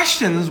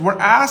questions were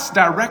asked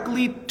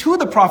directly to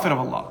the Prophet of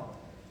Allah.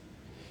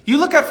 You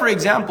look at, for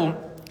example,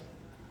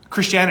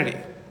 Christianity,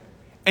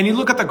 and you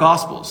look at the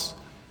Gospels.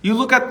 You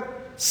look at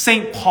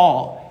St.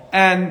 Paul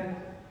and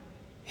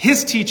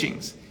his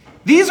teachings.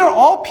 These are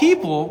all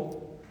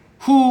people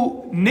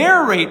who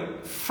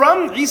narrate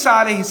from Isa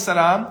alayhi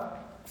salam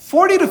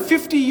 40 to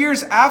 50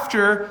 years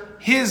after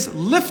his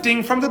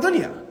lifting from the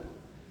dunya.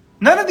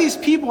 None of these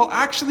people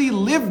actually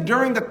lived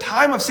during the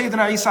time of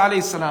Sayyidina Isa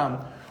alayhi salam,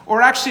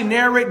 or actually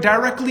narrate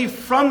directly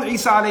from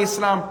Isa alayhi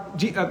salam,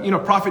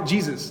 Prophet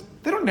Jesus.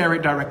 They don't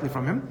narrate directly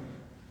from him.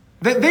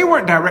 They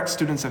weren't direct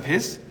students of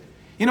his.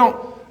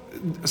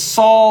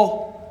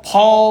 Saul,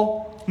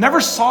 Paul, never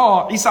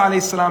saw Isa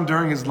alayhi salam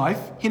during his life.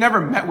 He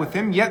never met with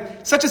him,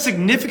 yet such a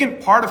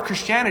significant part of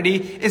Christianity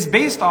is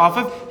based off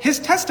of his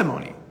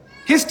testimony,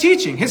 his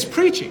teaching, his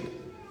preaching.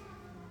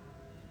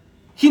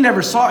 He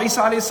never saw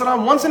Isa alayhi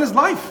salam once in his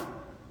life.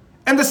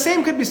 And the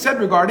same could be said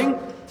regarding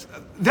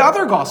the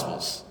other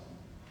Gospels.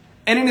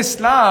 And in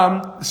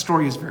Islam, the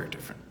story is very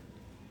different.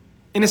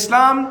 In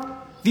Islam,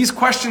 these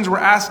questions were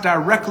asked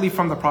directly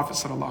from the Prophet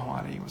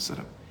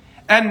ﷺ.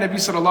 And Nabi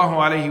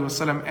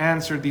ﷺ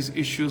answered these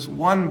issues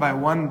one by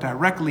one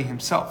directly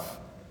himself.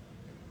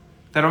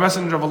 That, O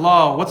Messenger of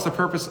Allah, what's the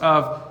purpose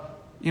of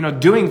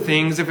doing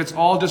things if it's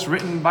all just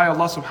written by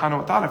Allah subhanahu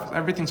wa ta'ala? If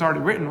everything's already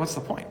written, what's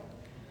the point?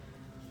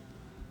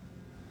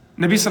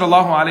 Nabi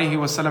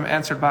ﷺ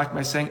answered back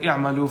by saying,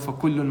 "i'malu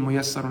fakullun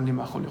muyassarun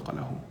lima khuliqa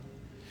lahu."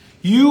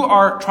 You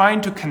are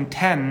trying to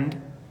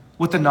contend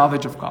with the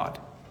knowledge of God.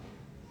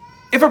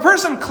 If a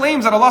person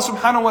claims that Allah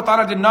subhanahu wa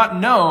ta'ala did not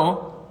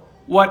know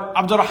what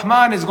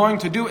Abdurrahman is going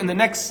to do in the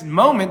next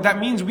moment, that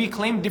means we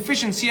claim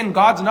deficiency in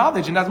God's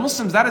knowledge. And as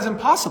Muslims, that is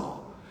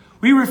impossible.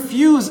 We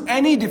refuse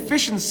any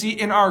deficiency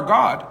in our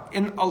God.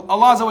 In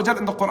Allah Azza wa Jalla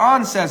in the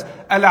Quran says,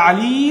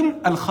 Al-Alim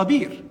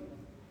Al-Khabir.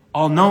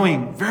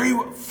 All-knowing, very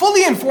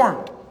fully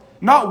informed.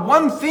 Not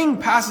one thing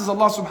passes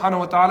Allah subhanahu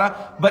wa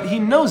ta'ala, but He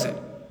knows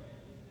it.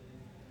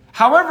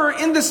 However,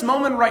 in this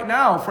moment right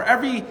now, for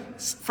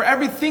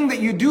everything that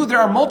you do, there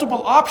are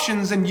multiple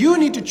options, and you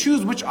need to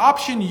choose which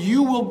option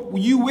you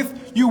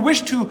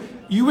wish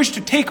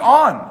to take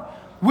on,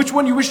 which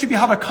one you wish to be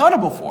held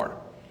accountable for.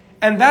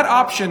 And that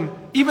option,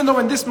 even though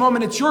in this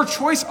moment it's your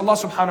choice, Allah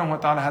subhanahu wa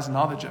ta'ala has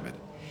knowledge of it.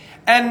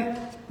 And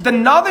the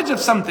knowledge of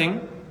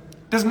something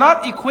is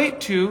not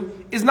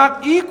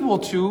equal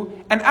to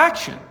an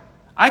action.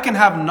 I can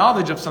have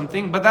knowledge of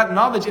something, but that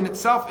knowledge in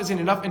itself isn't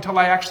enough until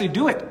I actually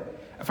do it.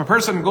 If a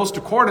person goes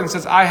to court and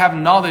says, I have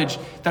knowledge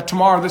that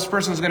tomorrow this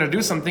person is going to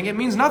do something, it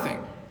means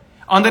nothing.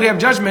 On the Day of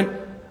Judgment,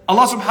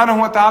 Allah subhanahu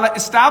wa ta'ala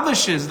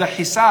establishes the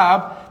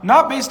hisab,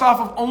 not based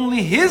off of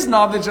only His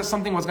knowledge that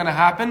something was going to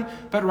happen,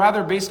 but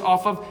rather based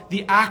off of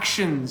the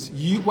actions,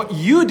 what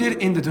you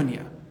did in the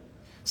dunya.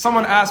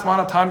 Someone asked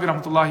Maulana Tanvi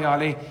rahmatullahi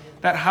alayhi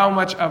that how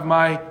much of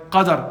my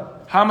qadr,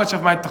 how much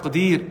of my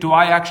taqdeer do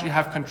I actually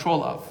have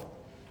control of?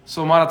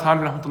 So Maulana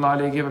Tanvi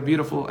rahmatullahi alayhi gave a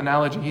beautiful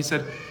analogy. He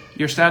said,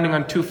 you're standing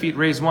on 2 feet,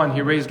 raise one.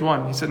 He raised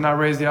one. He said, now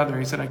raise the other.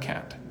 He said, I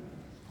can't.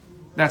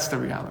 That's the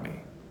reality.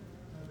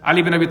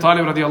 Ali bin Abi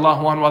Talib radiallahu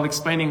anhu, while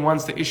explaining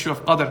once the issue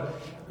of qadr,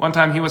 one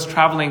time he was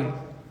traveling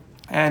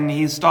and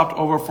he stopped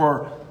over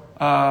for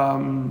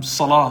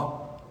salah.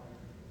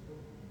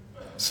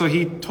 So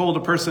he told a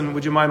person,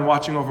 would you mind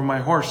watching over my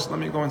horse? Let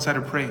me go inside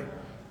and pray.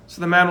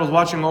 So the man was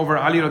watching over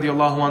Ali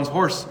radiallahu anhu's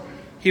horse.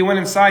 He went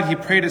inside, he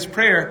prayed his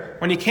prayer.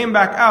 When he came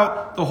back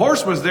out, the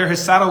horse was there,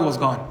 his saddle was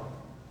gone.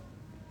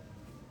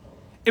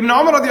 Ibn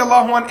Umar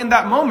radiallahu anh in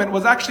that moment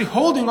was actually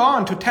holding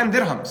on to 10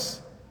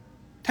 dirhams,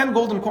 10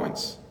 golden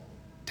coins,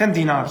 10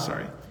 dinars,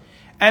 sorry.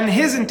 And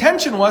his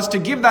intention was to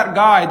give that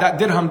guy that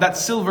dirham, that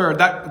silver,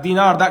 that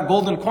dinar, that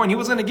golden coin. He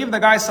was going to give the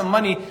guy some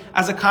money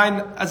as a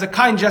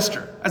kind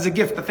gesture, as a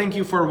gift, to thank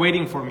you for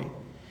waiting for me.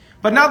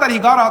 But now that he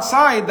got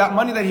outside, that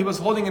money that he was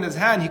holding in his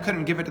hand, he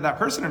couldn't give it to that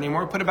person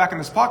anymore. Put it back in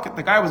his pocket.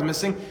 The guy was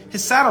missing.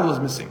 His saddle was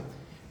missing.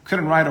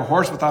 Couldn't ride a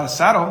horse without a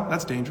saddle.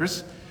 That's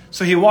dangerous.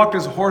 So he walked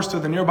his horse to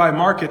the nearby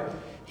market.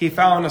 He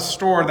found a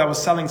store that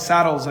was selling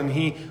saddles, and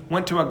he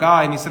went to a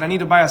guy and he said, I need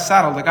to buy a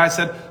saddle. The guy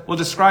said, well,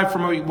 describe for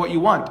me what you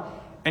want.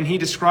 And he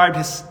described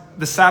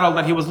the saddle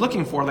that he was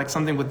looking for, like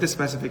something with this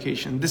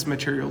specification, this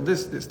material,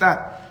 this,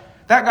 that.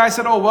 That guy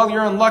said, oh, well,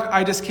 you're in luck.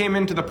 I just came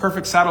into the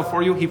perfect saddle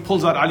for you. He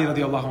pulls out Ali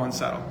radiallahu anhu's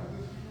saddle.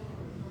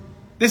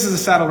 This is the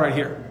saddle right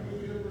here.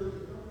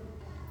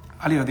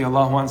 Ali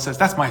radiallahu anhu says,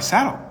 that's my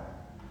saddle.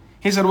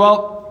 He said,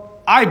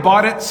 well, I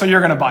bought it, so you're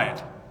going to buy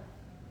it.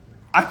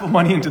 I put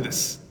money into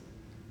this.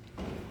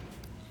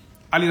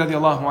 Ali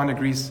radiallahu anhu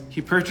agrees.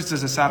 He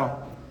purchases a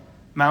saddle,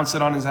 mounts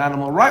it on his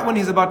animal. Right when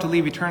he's about to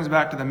leave, he turns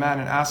back to the man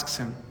and asks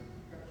him,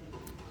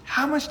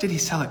 how much did he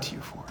sell it to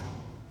you for?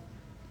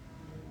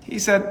 He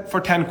said, for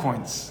 10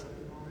 coins.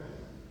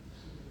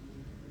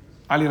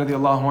 Ali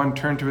radiallahu anhu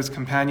turned to his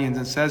companions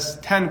and says,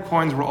 10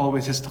 coins were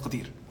always his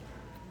taqdeer.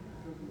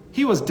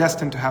 He was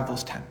destined to have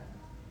those 10.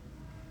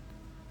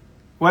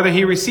 Whether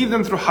he received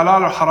them through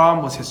halal or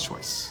haram was his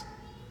choice.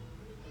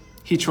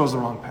 He chose the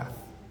wrong path.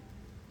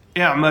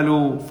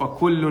 اعملوا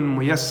فكل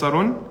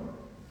ميسر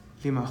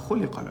لما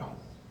خلق له.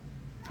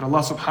 And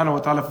Allah subhanahu wa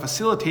ta'ala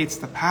facilitates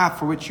the path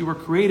for which you were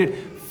created.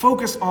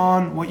 Focus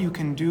on what you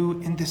can do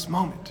in this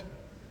moment.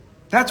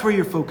 That's where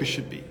your focus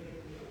should be.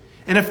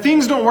 And if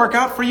things don't work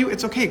out for you,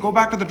 it's okay. Go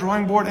back to the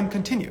drawing board and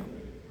continue.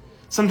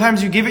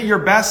 Sometimes you give it your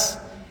best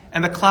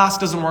and the class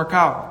doesn't work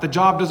out, the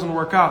job doesn't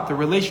work out, the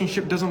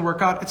relationship doesn't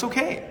work out. It's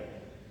okay.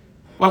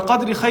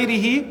 وَالْقَدْرِ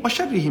خَيْرِهِ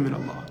وَشَرِّهِ مِنَ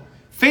اللَّهِ.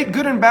 Fate,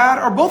 good and bad,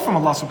 are both from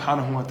Allah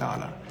subhanahu wa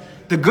ta'ala.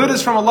 The good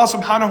is from Allah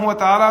subhanahu wa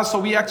ta'ala, so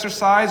we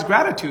exercise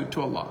gratitude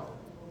to Allah.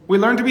 We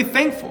learn to be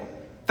thankful.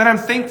 That I'm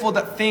thankful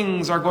that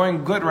things are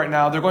going good right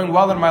now. They're going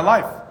well in my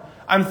life.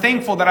 I'm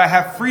thankful that I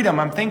have freedom.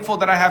 I'm thankful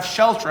that I have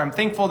shelter. I'm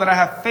thankful that I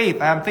have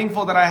faith. I'm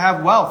thankful that I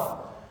have wealth.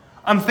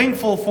 I'm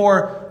thankful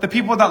for the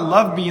people that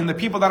love me and the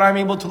people that I'm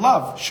able to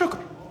love.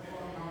 Shukr.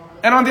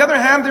 And on the other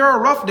hand, there are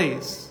rough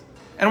days.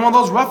 And when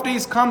those rough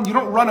days come, you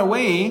don't run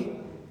away.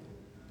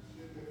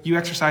 You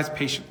exercise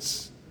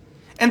patience.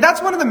 And that's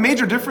one of the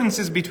major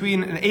differences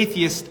between an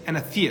atheist and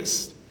a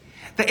theist.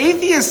 The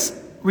atheist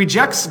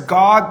rejects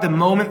God the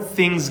moment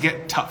things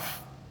get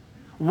tough.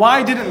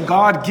 Why didn't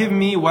God give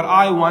me what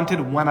I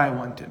wanted when I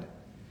wanted?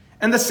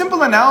 And the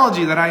simple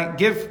analogy that I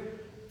give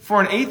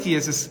for an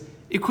atheist is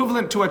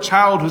equivalent to a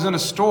child who's in a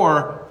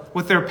store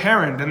with their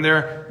parent and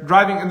they're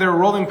driving and they're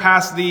rolling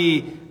past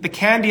the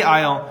candy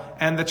aisle,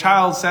 and the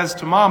child says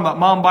to mom,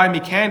 "Mom, buy me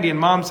candy," and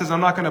mom says,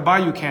 "I'm not going to buy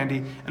you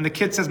candy." And the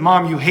kid says,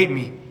 "Mom, you hate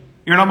me.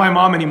 You're not my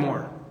mom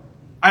anymore.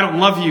 I don't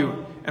love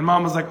you." And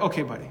mom was like,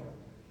 "Okay, buddy,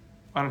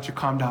 why don't you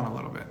calm down a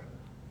little bit?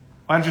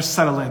 Why don't you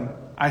settle in?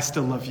 I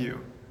still love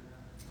you."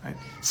 Right?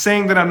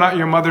 Saying that I'm not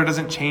your mother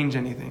doesn't change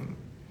anything.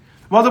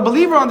 While the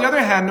believer, on the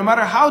other hand, no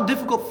matter how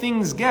difficult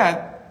things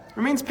get,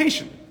 remains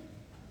patient.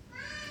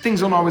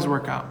 Things don't always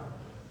work out.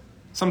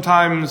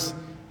 Sometimes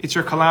it's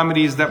your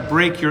calamities that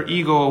break your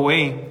ego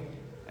away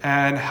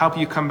and help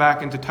you come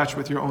back into touch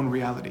with your own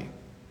reality.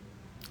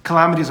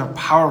 Calamities are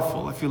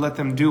powerful if you let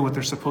them do what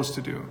they're supposed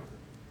to do.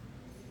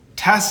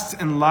 Tests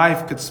in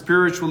life could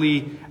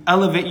spiritually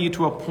elevate you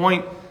to a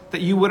point that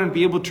you wouldn't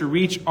be able to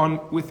reach on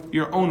with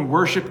your own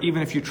worship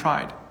even if you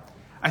tried.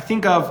 I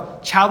think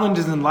of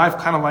challenges in life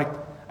kind of like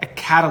a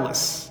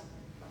catalyst.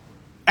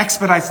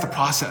 Expedites the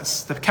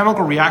process. The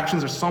chemical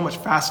reactions are so much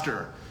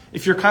faster.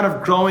 If you're kind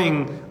of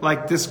growing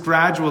like this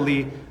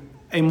gradually,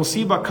 a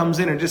musibah comes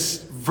in and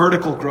just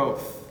vertical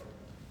growth.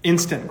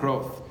 Instant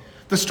growth.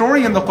 The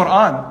story in the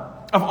Quran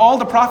of all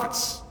the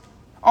prophets,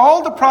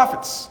 all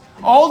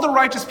the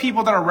righteous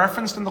people that are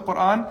referenced in the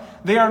Quran,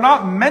 they are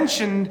not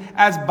mentioned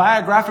as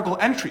biographical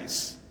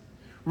entries.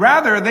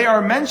 Rather, they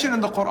are mentioned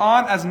in the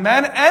Quran as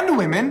men and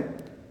women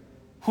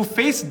who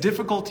faced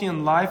difficulty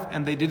in life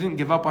and they didn't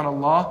give up on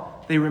Allah.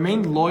 They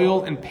remained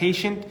loyal and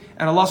patient,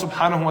 and Allah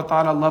subhanahu wa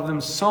ta'ala loved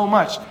them so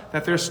much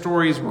that their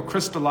stories were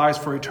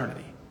crystallized for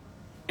eternity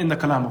in the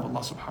kalam of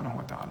Allah subhanahu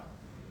wa ta'ala.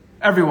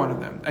 Every one of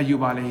them. Ayyub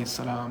alayhi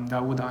salam,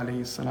 Dawood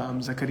alayhi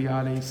salam,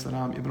 Zakaria alayhi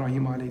salam,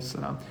 Ibrahim alayhi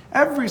salam.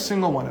 Every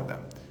single one of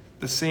them.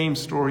 The same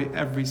story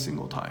every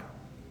single time.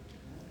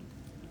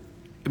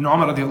 Ibn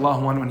Umar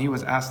radiallahu anhu, when he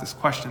was asked this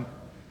question,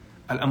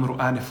 Al-amru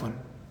anifun,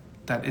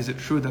 that is it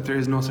true that there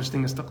is no such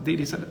thing as taqdeer?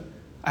 He said,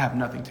 I have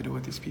nothing to do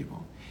with these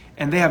people.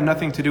 And they have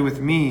nothing to do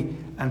with me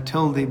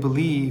until they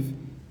believe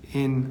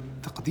in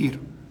taqdeer.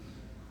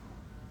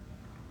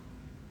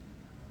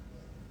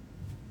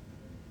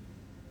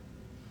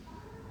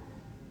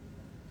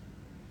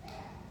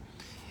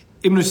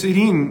 Ibn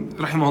Sirin,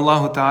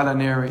 rahimahullah ta'ala,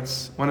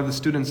 narrates, one of the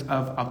students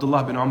of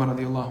Abdullah bin Umar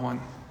radiallahu anhu,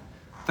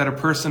 that a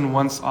person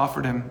once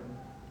offered him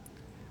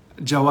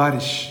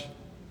jawarish.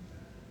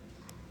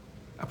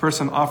 A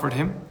person offered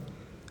him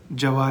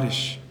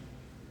jawarish.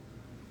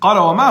 قال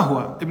وما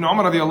هو? Ibn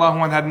Umar radiallahu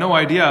anhu had no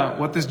idea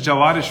what this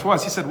jawarish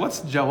was. He said,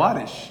 what's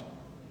jawarish?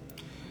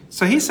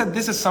 So he said,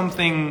 this is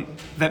something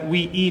that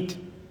we eat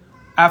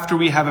after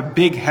we have a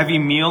big heavy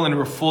meal and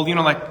we're full. You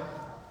know, like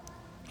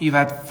you've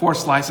had 4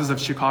 slices of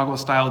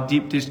Chicago-style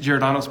deep dish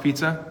Giordano's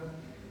pizza,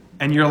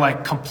 and you're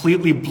like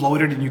completely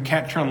bloated and you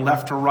can't turn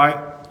left or right.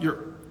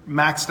 You're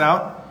maxed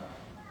out.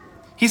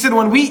 He said,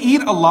 when we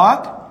eat a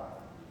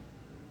lot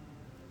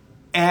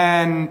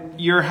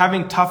and you're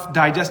having tough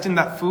digesting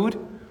that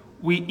food,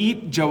 we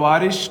eat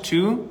jawarish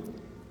to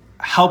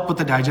help with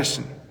the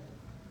digestion.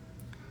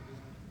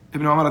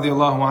 Ibn Umar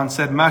radiallahu anhu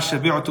said, مَا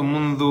شَبِعْتُ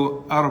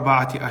مُنذُ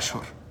أَرْبَعَةِ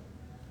أَشْهُرٍ.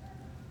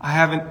 I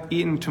haven't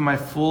eaten to my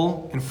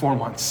full in 4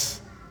 months.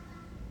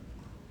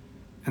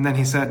 And then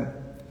he said,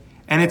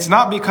 and it's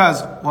not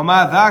because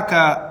وَمَا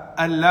ذَاكَ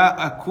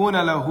أَلَّا أَكُونَ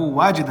لَهُ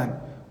وَاجِدًا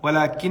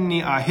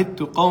وَلَكِنِّي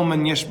أَعْهِدْتُ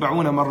قَوْمًا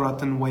يَشْبَعُونَ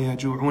مَرَّةً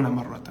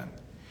وَيَجُوعُونَ مَرَّةً.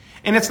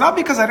 And it's not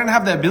because I didn't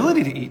have the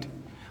ability to eat,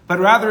 but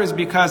rather is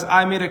because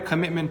I made a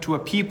commitment to a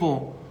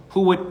people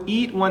who would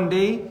eat one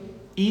day,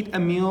 eat a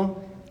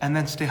meal, and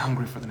then stay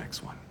hungry for the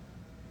next one.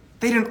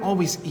 They didn't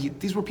always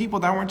eat. These were people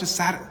that weren't just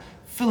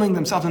filling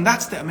themselves. And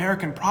that's the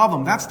American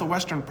problem. That's the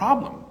Western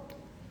problem.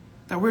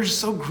 That we're just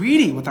so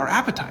greedy with our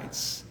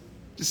appetites.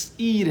 Just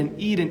eat and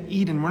eat and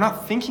eat, and we're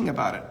not thinking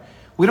about it.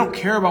 We don't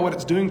care about what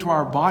it's doing to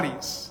our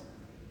bodies.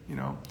 You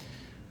know,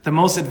 the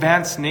most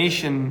advanced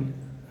nation,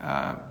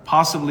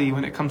 possibly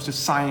when it comes to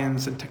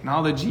science and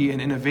technology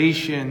and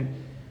innovation,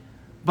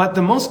 but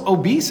the most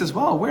obese as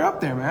well. We're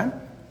up there, man.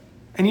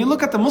 And you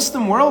look at the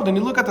Muslim world and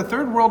you look at the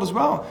third world as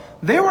well.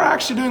 They were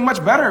actually doing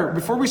much better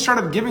before we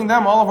started giving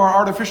them all of our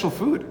artificial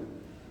food.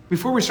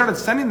 Before we started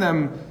sending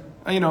them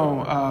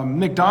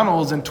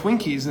McDonald's and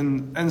Twinkies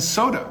and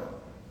soda.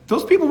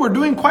 Those people were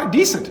doing quite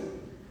decent.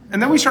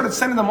 And then we started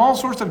sending them all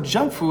sorts of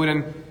junk food,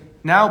 and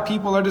now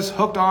people are just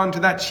hooked on to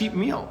that cheap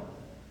meal.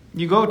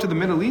 You go to the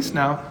Middle East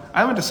now.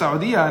 I went to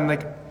Saudi and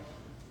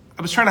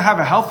I was trying to have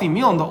a healthy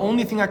meal, and the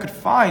only thing I could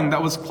find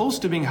that was close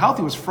to being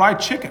healthy was fried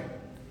chicken.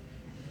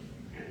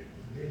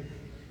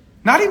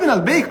 Not even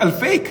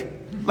al-fake.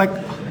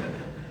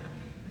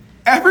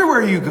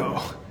 Everywhere you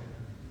go,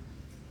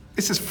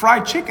 it's just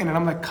fried chicken. And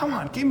I'm like, come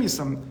on, give me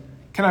some.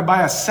 Can I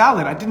buy a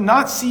salad? I did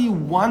not see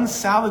one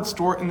salad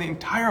store in the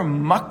entire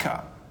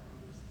Makkah.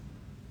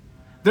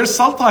 Their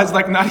salta is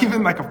not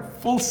even a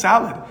full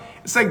salad.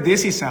 It's like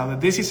desi salad.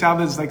 Desi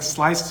salad is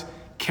sliced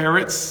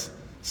carrots,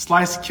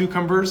 sliced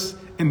cucumbers,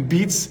 and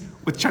beets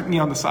with chutney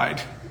on the side.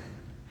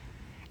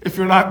 If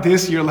you're not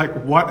this, you're like,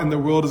 what in the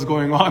world is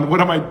going on?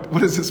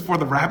 What is this for,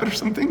 the rabbit or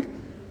something?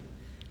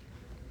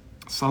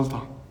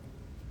 Salta.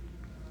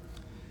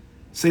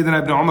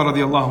 Sayyidina Ibn Umar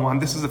radiallahu anh,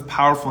 this is a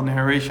powerful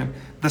narration.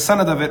 The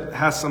sanad of it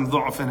has some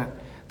du'af in it.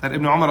 That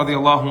Ibn Umar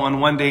radiallahu anh,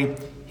 one day,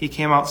 he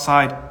came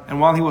outside,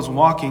 and while he was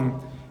walking,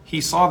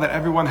 he saw that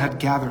everyone had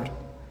gathered.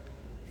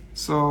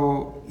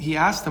 So he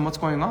asked them, what's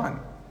going on?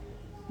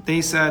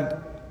 They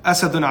said,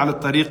 Asadun ala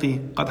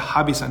tariqi qad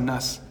habis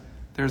an-nas.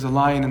 There's a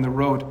lion in the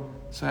road.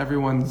 So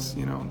everyone's,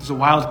 there's a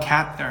wild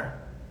cat there.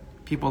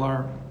 People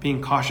are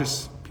being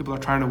cautious. People are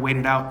trying to wait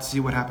it out to see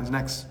what happens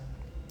next.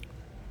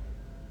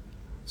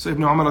 So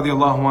Ibn Umar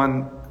radiallahu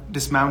anh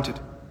dismounted,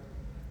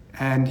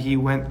 and he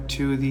went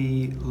to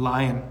the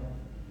lion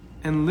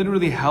and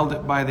literally held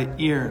it by the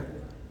ear.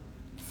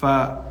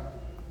 فَعَرَكَ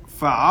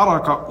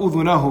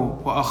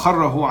أُذُنَهُ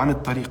وَأَخَرَّهُ عَنِ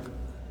الطَّرِيقِ.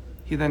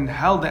 He then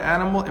held the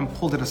animal and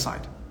pulled it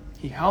aside.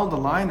 He held the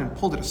lion and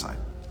pulled it aside.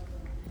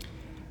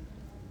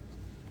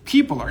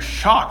 People are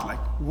shocked,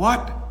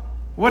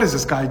 what is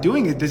this guy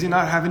doing? Does he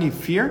not have any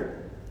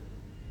fear?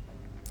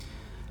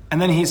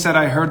 And then he said,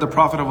 I heard the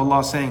Prophet of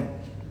Allah saying,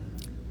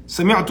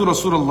 سمعت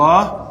رسول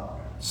الله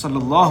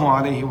صلى الله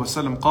عليه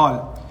وسلم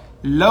قال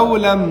لو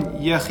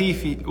لم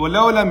يخف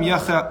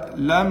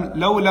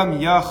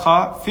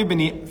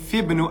في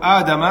ابن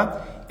آدم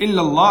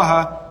إلا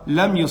الله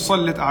لم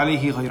يسلط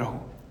عليه غيره.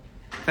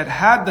 That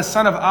had the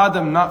son of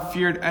Adam not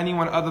feared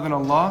anyone other than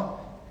Allah,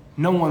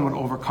 no one would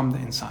overcome the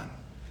insan.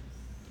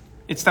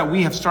 It's that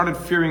we have started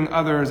fearing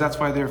others, that's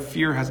why their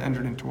fear has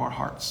entered into our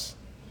hearts.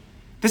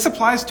 This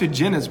applies to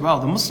jinn as well.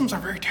 The Muslims are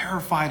very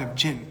terrified of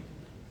jinn.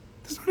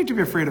 There's no need to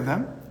be afraid of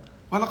them.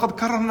 وَلَقَدْ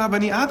كَرَّمْنَا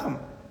بَنِي آدَمَ.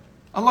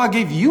 Allah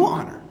gave you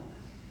honor.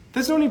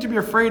 There's no need to be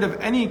afraid of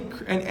any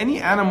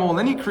animal,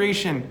 any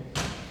creation.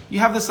 You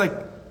have this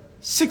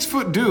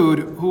 6-foot dude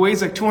who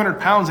weighs 200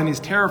 pounds and he's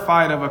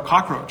terrified of a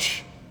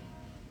cockroach.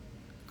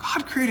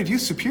 God created you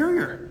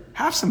superior.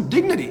 Have some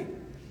dignity.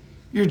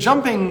 You're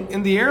jumping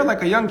in the air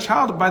like a young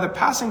child by the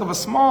passing of a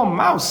small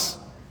mouse,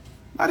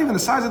 not even the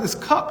size of this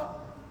cup.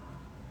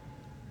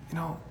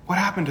 What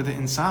happened to the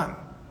insan?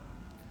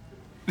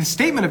 The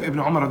statement of Ibn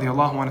Umar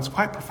radiallahu anh is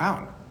quite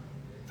profound.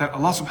 That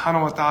Allah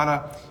subhanahu wa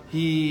ta'ala,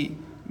 He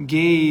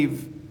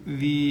gave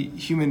the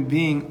human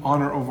being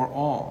honor over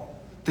all.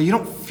 That you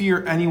don't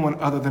fear anyone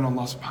other than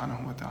Allah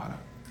subhanahu wa ta'ala.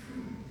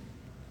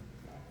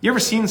 You ever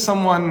seen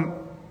someone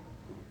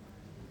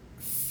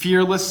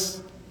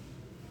fearless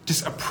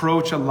just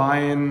approach a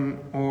lion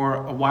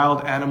or a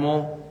wild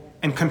animal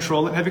and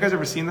control it? Have you guys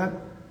ever seen that?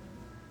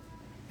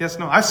 Yes,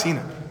 no, I've seen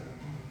it.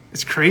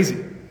 It's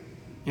crazy.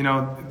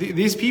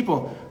 These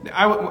people,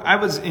 I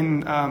was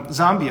in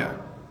Zambia,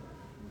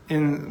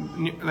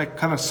 in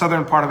kind of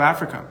southern part of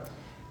Africa.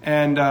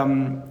 And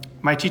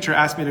my teacher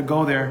asked me to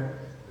go there,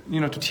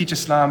 to teach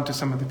Islam to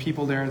some of the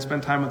people there and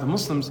spend time with the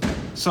Muslims.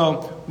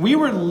 So we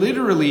were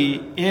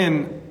literally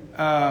in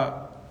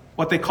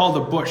what they call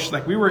the bush.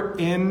 We were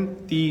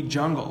in the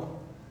jungle.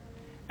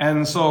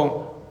 And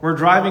so we're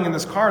driving in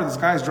this car, this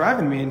guy's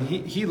driving me, and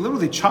he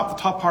literally chopped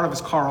the top part of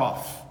his car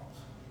off.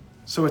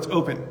 So it's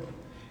open.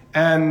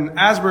 And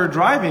as we're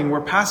driving,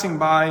 we're passing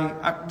by,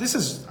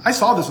 I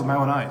saw this with my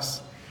own eyes.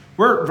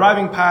 We're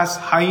driving past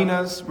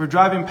hyenas, we're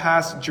driving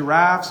past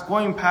giraffes,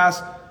 going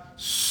past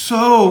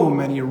so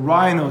many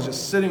rhinos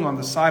just sitting on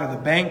the side of the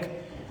bank,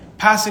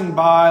 passing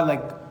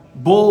by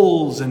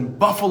bulls and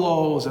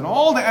buffaloes and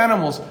all the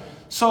animals.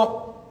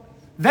 So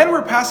then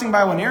we're passing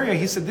by one area.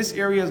 He said this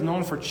area is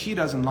known for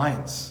cheetahs and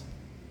lions.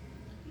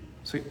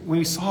 So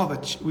we saw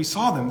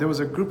them. There was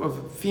a group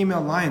of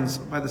female lions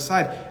by the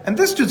side. And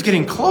this dude's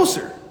getting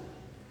closer.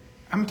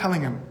 I'm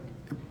telling him,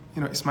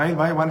 Ismail,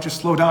 why don't you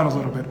slow down a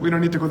little bit? We don't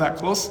need to go that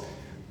close.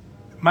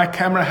 My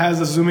camera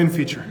has a zoom in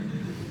feature.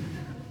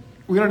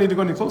 We don't need to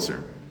go any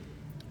closer.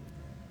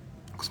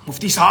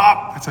 Mufti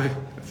Sahab. That's how he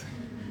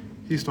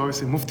used to always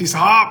say, Mufti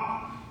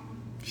Sahab.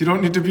 You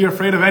don't need to be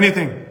afraid of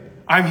anything.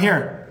 I'm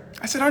here.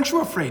 I said, aren't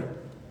you afraid?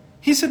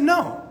 He said,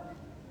 no.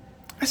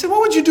 I said,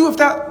 what would you do if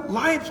that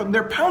lion from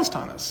there pounced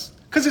on us?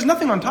 Because there's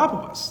nothing on top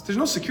of us. There's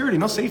no security,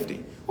 no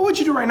safety. What would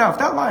you do right now if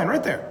that lion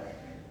right there,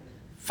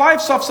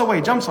 5 safs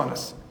away, jumps on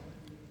us?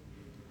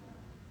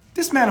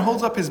 This man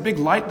holds up his big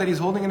light that he's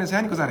holding in his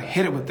hand. He goes, I'd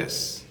hit it with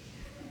this.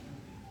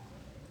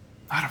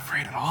 Not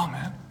afraid at all,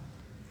 man.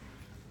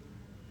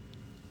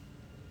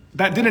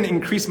 That didn't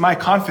increase my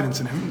confidence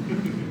in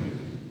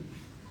him.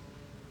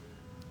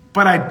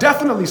 But I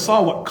definitely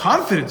saw what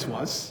confidence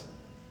was.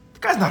 The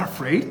guy's not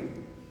afraid.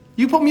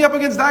 You put me up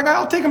against that guy,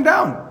 I'll take him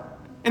down.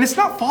 And it's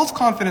not false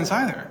confidence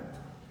either.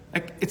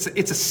 Like it's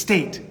a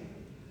state.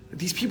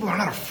 These people are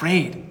not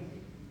afraid.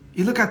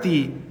 You look at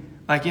in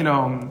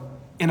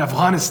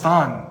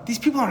Afghanistan, these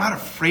people are not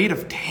afraid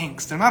of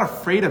tanks. They're not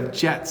afraid of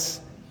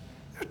jets.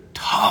 They're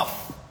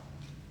tough.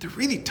 They're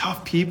really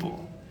tough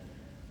people.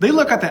 They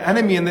look at the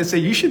enemy and they say,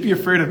 you should be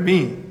afraid of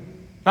me,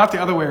 not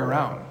the other way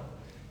around.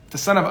 If the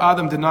son of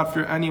Adam did not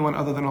fear anyone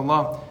other than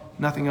Allah,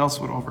 nothing else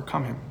would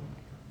overcome him.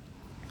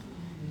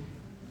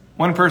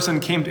 One person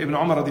came to Ibn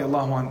Umar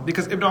radiallahu anh,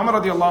 because Ibn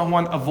Umar radiallahu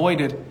anh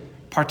avoided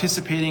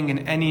participating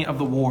in any of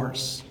the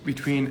wars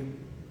between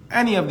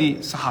any of the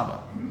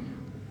Sahaba.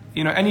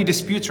 Any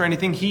disputes or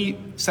anything, he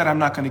said, I'm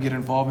not going to get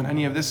involved in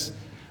any of this.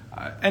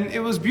 And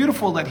it was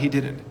beautiful that he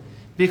didn't,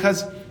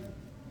 because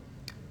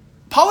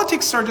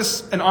politics are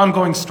just an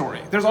ongoing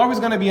story. There's always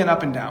going to be an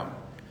up and down.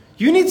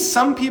 You need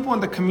some people in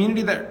the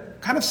community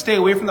that kind of stay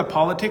away from the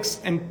politics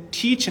and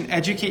teach and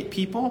educate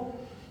people,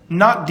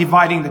 not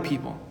dividing the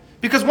people.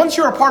 Because once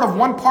you're a part of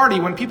one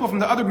party, when people from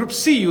the other group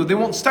see you, they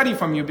won't study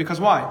from you.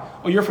 Because why?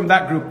 Oh, you're from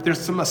that group. There's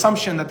some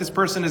assumption that this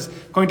person is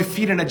going to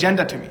feed an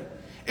agenda to me.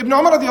 Ibn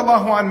Umar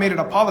radiallahu anh made it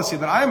a policy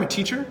that I am a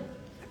teacher.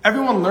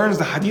 Everyone learns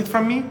the hadith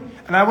from me,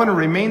 and I want to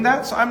remain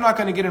that, so I'm not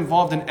going to get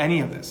involved in any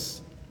of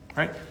this.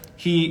 Right?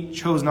 He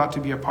chose not to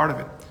be a part of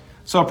it.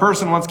 So a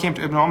person once came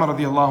to Ibn Umar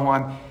radiallahu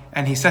anh,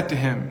 and he said to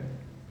him,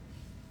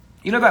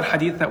 you know that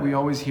hadith that we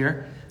always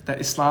hear, that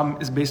Islam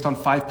is based on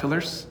 5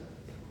 pillars?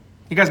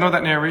 You guys know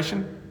that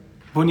narration?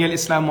 Bunya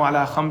al-Islamu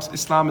ala khams.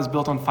 Islam is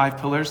built on 5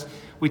 pillars.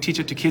 We teach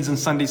it to kids in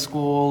Sunday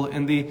school,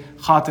 in the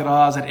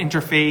khatiras, at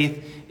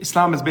interfaith.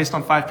 Islam is based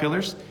on 5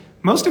 pillars.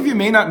 Most of you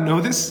may not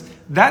know this.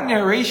 That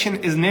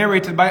narration is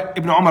narrated by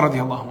Ibn Umar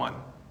radiallahu anh.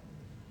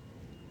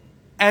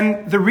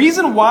 And the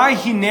reason why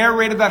he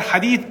narrated that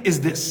hadith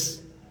is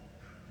this.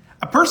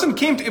 A person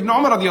came to Ibn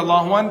Umar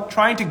radiallahu anh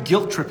trying to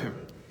guilt trip him.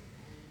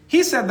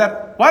 He said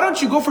that, why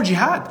don't you go for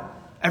jihad?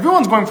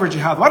 Everyone's going for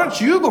jihad. Why don't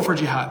you go for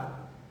jihad?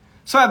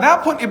 So at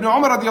that point, Ibn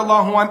Umar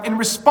radiallahu anh, in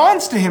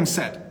response to him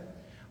said,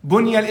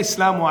 Bunya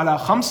al-Islamu ala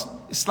khams.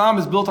 Islam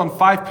is built on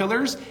 5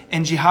 pillars,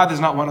 and jihad is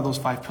not one of those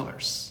 5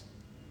 pillars.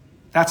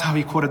 That's how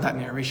he quoted that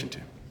narration to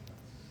him.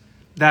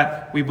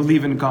 That we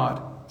believe in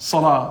God.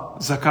 Salah,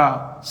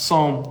 zakah,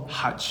 som,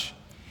 hajj.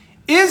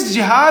 Is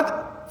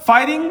jihad,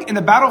 fighting in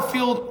the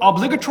battlefield,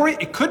 obligatory?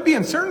 It could be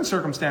in certain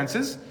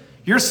circumstances.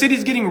 Your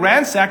city's getting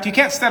ransacked. You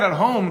can't stand at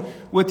home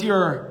with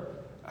your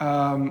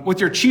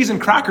cheese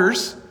and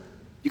crackers.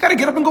 You got to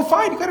get up and go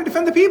fight. You got to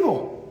defend the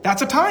people.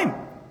 That's a time,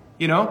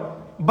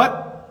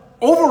 But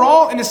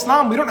overall in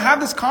Islam, we don't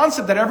have this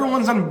concept that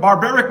everyone's in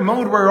barbaric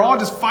mode where we're all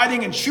just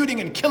fighting and shooting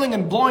and killing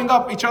and blowing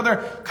up each other,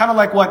 kind of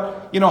like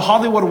what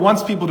Hollywood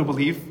wants people to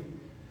believe.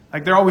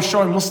 Like they're always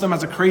showing Muslim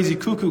as a crazy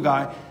cuckoo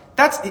guy.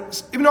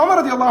 Ibn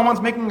Umar radiallahu anh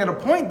is making it a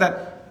point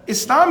that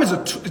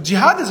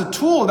jihad is a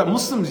tool that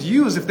Muslims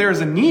use if there is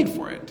a need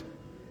for it.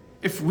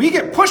 If we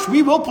get pushed,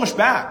 we will push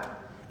back.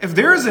 If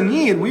there is a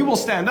need, we will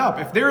stand up.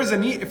 If there is a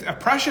need, if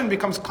oppression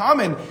becomes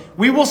common,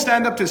 we will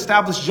stand up to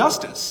establish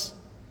justice.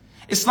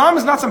 Islam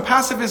is not some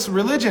pacifist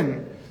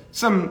religion,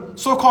 some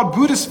so-called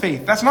Buddhist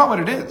faith. That's not what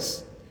it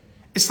is.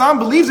 Islam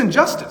believes in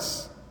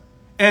justice.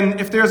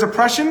 And if there is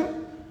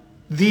oppression,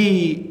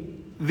 the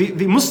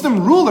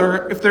Muslim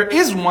ruler, if there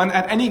is one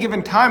at any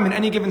given time in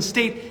any given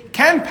state,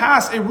 can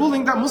pass a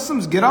ruling that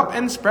Muslims get up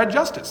and spread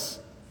justice.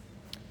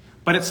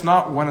 But it's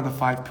not one of the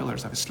 5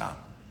 pillars of Islam.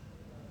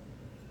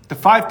 The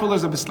 5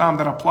 pillars of Islam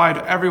that apply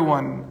to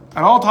everyone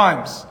at all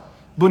times.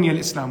 Bunya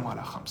al-Islamu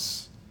ala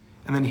khams.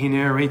 And then he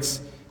narrates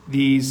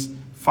these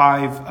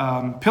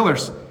 5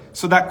 pillars.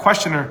 So that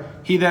questioner,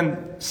 he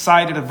then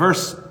cited a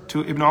verse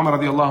to Ibn Umar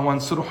radiallahu anh,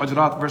 Surah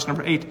Hujurat, verse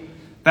number 8,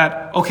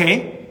 that,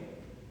 okay,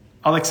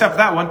 I'll accept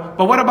that one.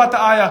 But what about the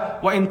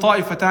ayah, وَإِن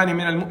طَائِفَتَانِ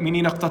مِنَ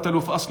الْمُؤْمِنِينَ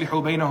اقْتَتَلُوا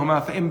فَأَصْلِحُوا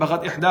بَيْنَهُمَا فَإِن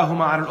بَغَتْ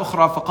إِحْدَاهُمَا عَلَى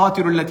الْأُخْرَى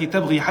فَقَاتِلُوا الَّتِي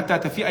تَبْغِي حَتَّى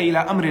تَفِيءَ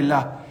إِلَى أَمْرِ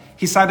اللَّهِ.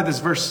 He cited this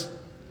verse.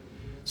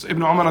 So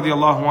Ibn Umar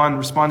radiallahu anh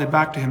responded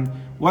back to him,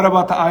 what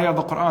about the ayah of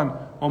the Quran?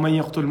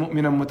 وَمَن يَقْتُلْ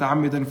مُؤْمِنًا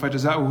مُتَعَمِّدًا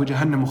فَجَزَاؤُهُ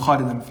جَهَنَّمُ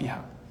خَالِدًا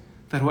فِيهَا.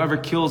 That whoever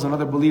kills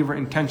another believer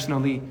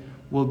intentionally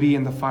will be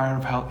in the fire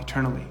of hell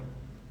eternally.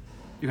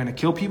 You're going to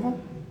kill people?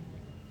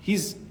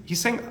 He's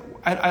saying,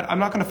 I'm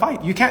not going to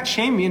fight. You can't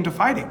shame me into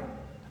fighting.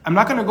 I'm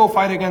not going to go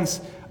fight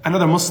against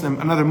another Muslim,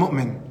 another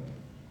mu'min.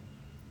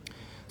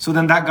 So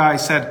then that guy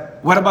said,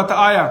 what about the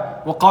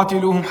ayah?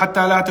 وَقَاتِلُوهُمْ حَتَّى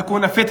لَا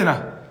تَكُونَ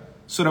فِتْنَةً.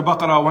 Surah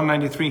Baqarah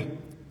 193.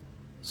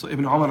 So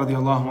Ibn Umar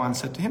radiallahu anh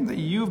said to him that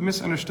you've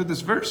misunderstood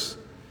this verse.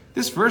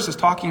 This verse is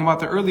talking about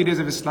the early days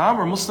of Islam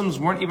where Muslims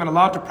weren't even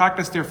allowed to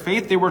practice their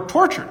faith. They were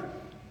tortured.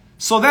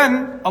 So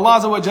then Allah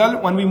Azza wa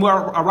Jal, when we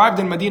arrived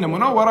in Medina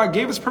Munawwara,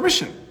 gave us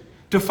permission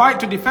to fight,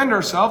 to defend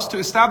ourselves, to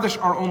establish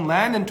our own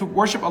land and to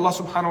worship Allah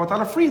subhanahu wa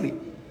ta'ala freely.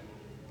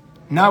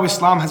 Now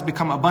Islam has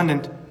become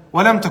abundant.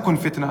 وَلَمْ تَكُنْ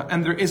فِتْنَةً.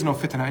 And there is no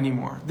fitna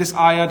anymore. This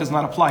ayah does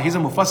not apply. He's a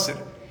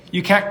mufassir.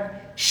 You can't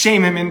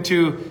shame him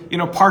into,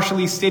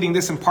 partially stating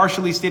this and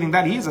partially stating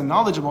that. He is a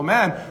knowledgeable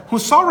man who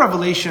saw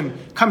revelation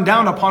come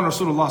down upon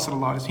Rasulullah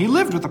sallallahu alaihi wasallam. He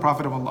lived with the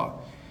Prophet of Allah.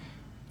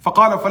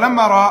 فَقَالَ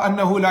فَلَمَّا رَأَى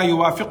أَنَّهُ لَا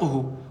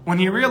يُوَافِقُهُ. When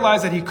he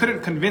realized that he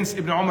couldn't convince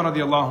Ibn Umar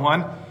radiallahu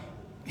anh,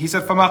 he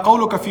said, فَمَا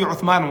قَوْلُكَ فِي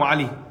عُثْمَانَ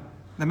وَعَلِي.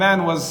 The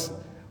man was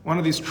one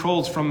of these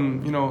trolls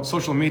from,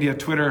 social media,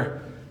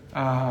 Twitter,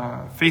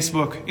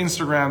 Facebook,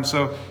 Instagram.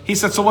 So he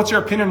said, so what's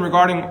your opinion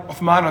regarding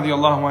Uthman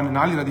radiallahu anh and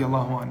Ali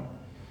radiallahu anh?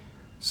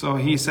 So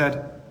he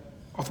said,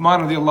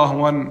 Uthman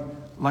radiallahu anh,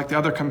 like the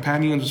other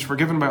companions, was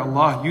forgiven by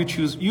Allah.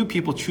 You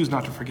people choose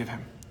not to forgive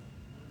him.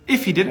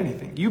 If he did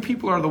anything, you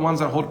people are the ones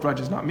that hold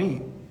grudges, not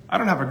me. I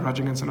don't have a grudge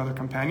against another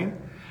companion.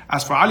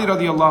 As for Ali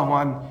radiallahu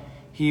anh,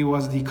 he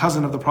was the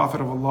cousin of the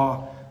Prophet of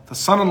Allah, the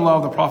son-in-law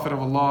of the Prophet of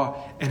Allah,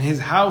 and his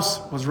house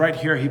was right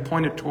here. He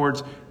pointed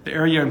towards the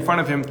area in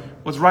front of him,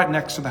 was right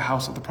next to the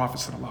house of the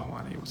Prophet sallallahu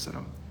alaihi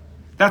wasallam.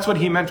 That's what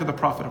he meant to the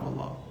Prophet of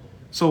Allah.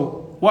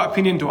 So what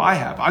opinion do I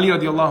have? Ali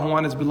radiallahu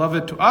anh is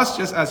beloved to us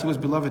just as he was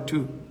beloved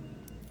to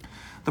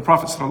the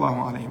Prophet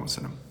sallallahu alaihi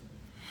wasallam.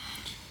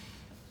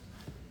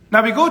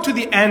 Now we go to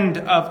the end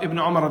of Ibn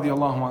Umar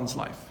radiallahu anh's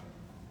life.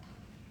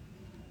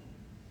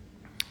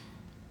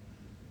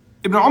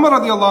 Ibn Umar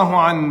radiallahu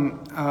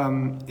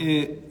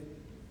anh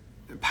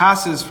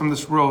passes from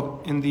this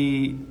world in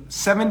the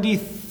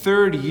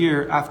 73rd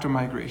year after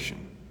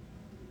migration.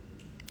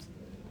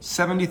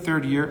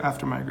 73rd year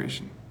after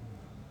migration.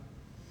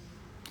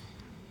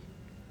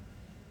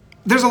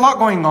 There's a lot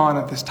going on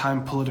at this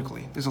time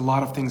politically. There's a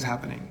lot of things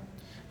happening.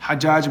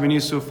 Hajjaj bin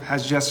Yusuf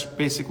has just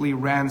basically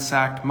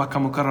ransacked Makkah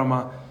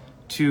Mukarramah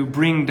to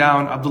bring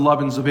down Abdullah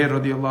bin Zubayr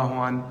radiallahu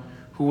anh,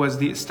 who was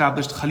the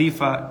established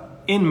Khalifa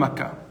in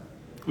Makkah.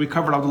 We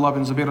covered Abdullah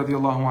bin Zubayr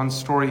radiallahu anh's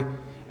story,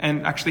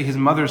 and actually his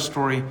mother's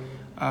story,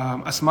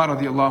 Asma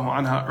radiallahu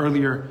anha,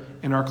 earlier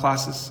in our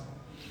classes.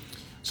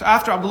 So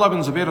after Abdullah bin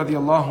Zubayr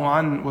radiallahu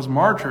anh was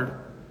martyred,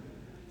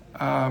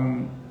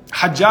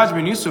 Hajjaj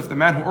bin Yusuf, the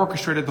man who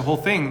orchestrated the whole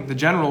thing, the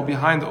general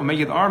behind the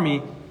Umayyad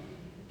army,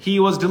 he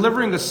was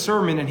delivering a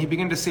sermon and he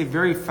began to say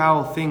very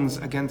foul things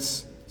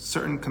against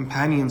certain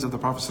companions of the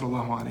Prophet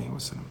sallallahu alaihi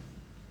wasallam.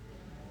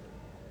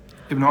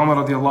 Ibn Umar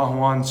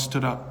radiallahu anh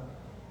stood up.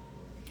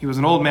 He was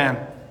an old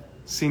man,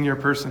 senior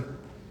person.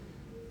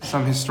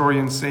 Some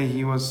historians say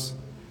he was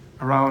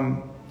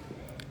around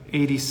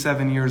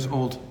 87 years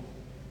old,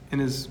 in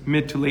his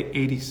mid to late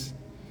 80s.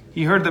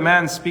 He heard the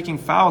man speaking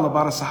foul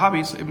about a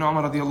Sahabi, so Ibn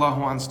Umar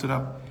radiallahu anh stood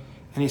up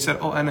and he said,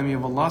 "O enemy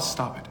of Allah,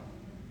 stop it.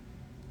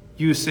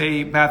 You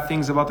say bad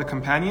things about the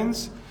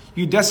companions.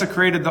 You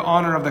desecrated the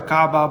honor of the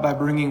Kaaba by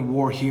bringing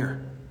war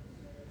here.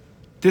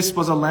 This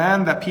was a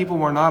land that people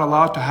were not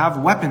allowed to have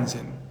weapons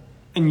in.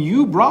 And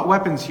you brought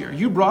weapons here.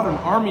 You brought an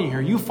army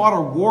here. You fought a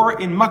war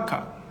in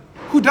Makkah.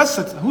 Who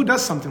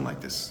does something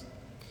like this?"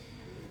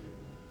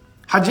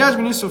 Hajjaj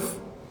bin Yusuf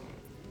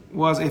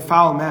was a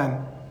foul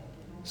man.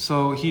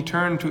 So he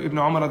turned to Ibn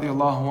Umar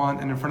radiallahu anh,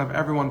 and in front of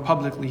everyone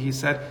publicly he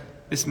said,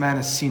 "This man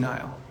is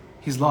senile.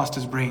 He's lost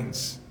his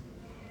brains.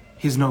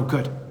 He's no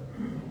good."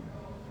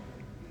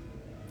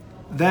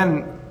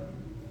 Then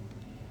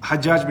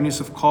Hajjaj bin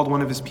Yusuf called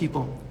one of his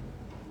people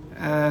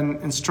and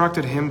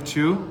instructed him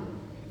to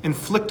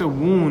inflict a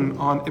wound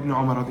on Ibn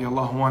Umar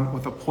radiallahu anh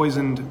with a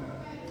poisoned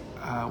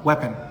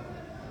weapon.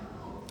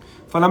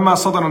 فلما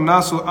صدر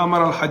الناس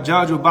أمر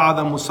الحجاج بعد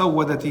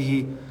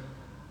مسودته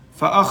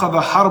فأخذ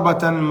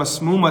حربة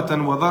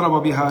مسمومة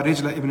وضرب بها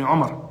رجل ابن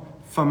عمر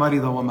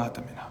فمرض ومات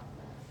منها.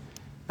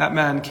 That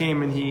man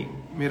came and he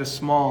made a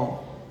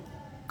small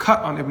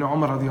cut on Ibn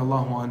Umar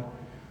radiallahu anh,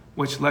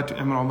 which led to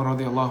Ibn Umar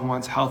radiallahu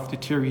anh's health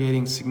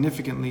deteriorating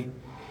significantly.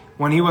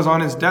 When he was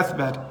on his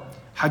deathbed,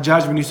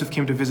 Hajjaj bin Yusuf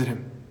came to visit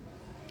him.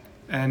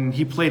 And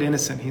he played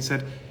innocent. He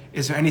said,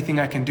 "Is there anything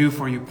I can do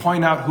for you?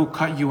 Point out who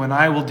cut you and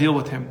I will deal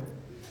with him."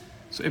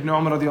 So Ibn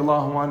Umar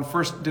radiallahu anh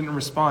first didn't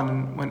respond.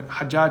 And when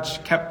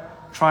Hajjaj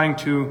kept trying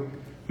to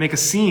make a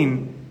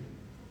scene,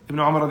 Ibn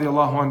Umar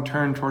radiallahu anh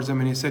turned towards him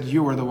and he said,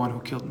 "You are the one who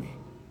killed me."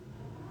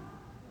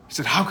 He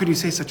said, "How could you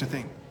say such a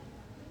thing?"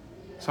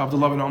 So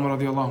Abdullah bin Umar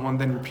radiallahu anh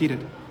then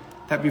repeated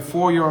that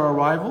before your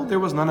arrival, there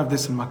was none of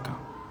this in Makkah.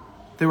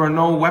 There were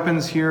no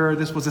weapons here.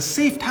 This was a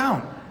safe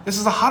town. This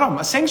is a haram,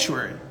 a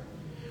sanctuary.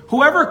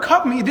 Whoever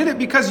cut me did it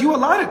because you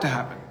allowed it to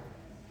happen.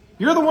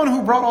 You're the one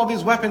who brought all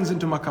these weapons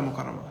into Makkah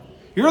Mukarramah.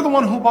 You're the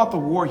one who bought the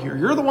war here.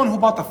 You're the one who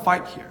bought the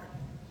fight here.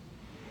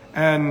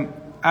 And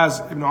as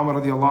Ibn Umar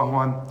radiallahu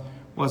anh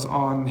was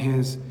on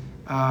his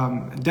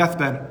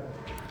deathbed,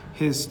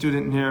 his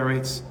student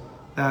narrates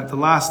that the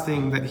last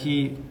thing that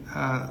he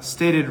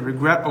stated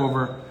regret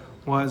over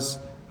was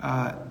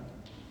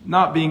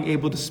not being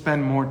able to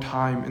spend more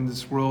time in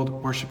this world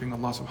worshiping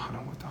Allah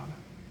subhanahu wa ta'ala.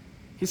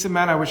 He said,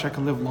 "Man, I wish I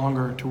could live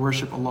longer to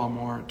worship Allah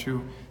more,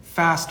 to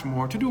fast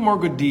more, to do more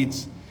good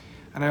deeds.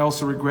 And I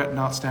also regret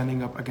not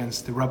standing up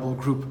against the rebel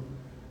group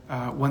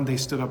when they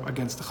stood up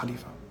against the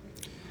Khalifa."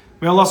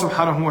 May Allah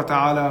subhanahu wa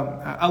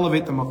ta'ala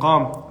elevate the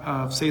maqam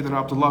of Sayyidina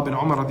Abdullah bin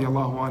Umar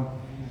radiallahu anh.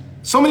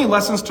 So many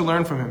lessons to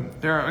learn from him.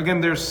 There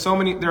are so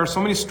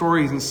many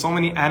stories and so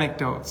many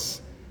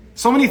anecdotes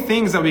So many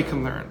things that we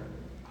can learn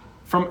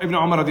from Ibn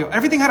Umar radiallahu.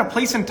 Everything had a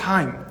place and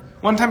time.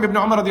 One time Ibn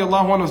Umar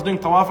radiallahu anhu was doing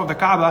tawaf of the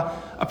Kaaba.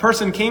 A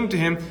person came to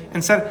him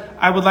and said,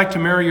 I would like to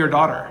marry your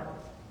daughter.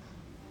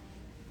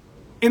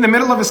 In the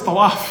middle of his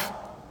tawaf.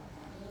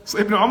 So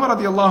Ibn Umar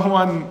radiallahu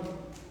anhu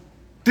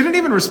didn't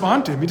even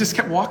respond to him. He just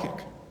kept walking.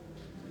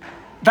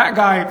 That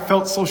guy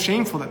felt so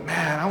shameful that,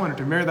 man, I wanted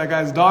to marry that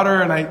guy's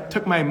daughter, and I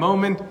took my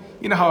moment.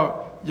 You know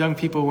how young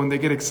people, when they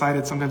get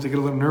excited, sometimes they get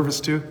a little nervous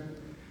too.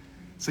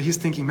 So he's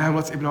thinking, man,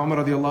 what's Ibn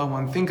Umar radiallahu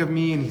anhu think of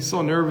me? And he's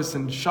so nervous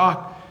and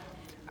shocked.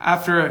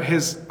 After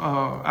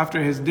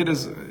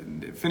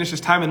finished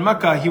his time in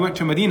Mecca, he went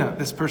to Medina,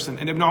 this person.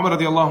 And Ibn Umar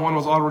radiallahu anhu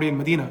was already in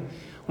Medina.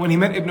 When he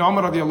met Ibn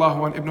Umar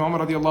radiallahu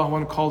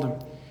anhu called him.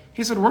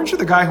 He said, weren't you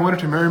the guy who wanted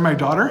to marry my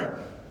daughter?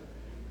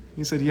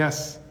 He said,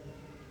 yes.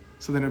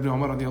 So then Ibn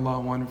Umar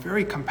radiallahu anhu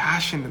very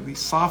compassionately,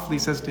 softly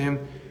says to him,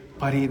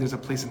 buddy, there's a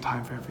place and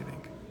time for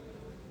everything.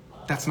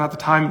 That's not the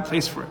time and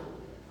place for it.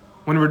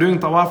 When we're doing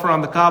tawaf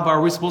around the Kaaba,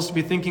 are we supposed to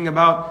be thinking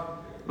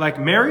about like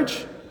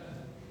marriage?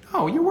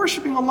 No, you're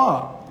worshipping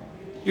Allah.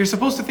 You're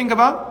supposed to think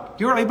about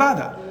your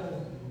ibadah.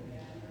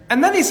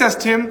 And then he says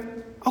to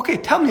him, okay,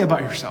 tell me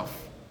about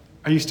yourself.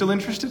 Are you still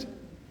interested?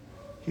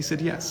 He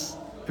said, yes.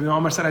 Ibn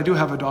Umar said, I do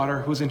have a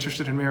daughter who's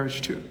interested in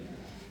marriage too.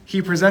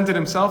 He presented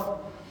himself.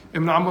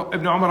 Ibn Umar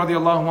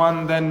radiallahu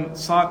anhu then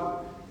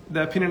sought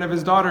the opinion of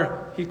his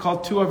daughter. He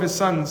called two of his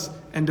sons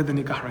and did the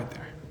nikah right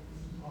there.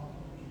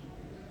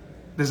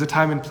 There's a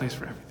time and place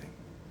for everything.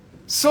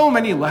 So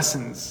many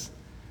lessons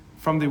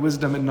from the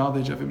wisdom and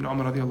knowledge of Ibn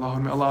Umar radiallahu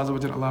anhu. May Allah Azza wa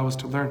Jalla allow us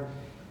to learn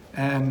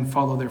and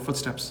follow their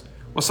footsteps.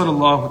 Wa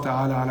sallallahu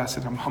ta'ala ala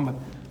Sayyidina Muhammad.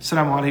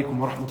 Assalamu alaikum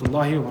wa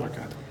rahmatullahi wa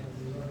barakatuh.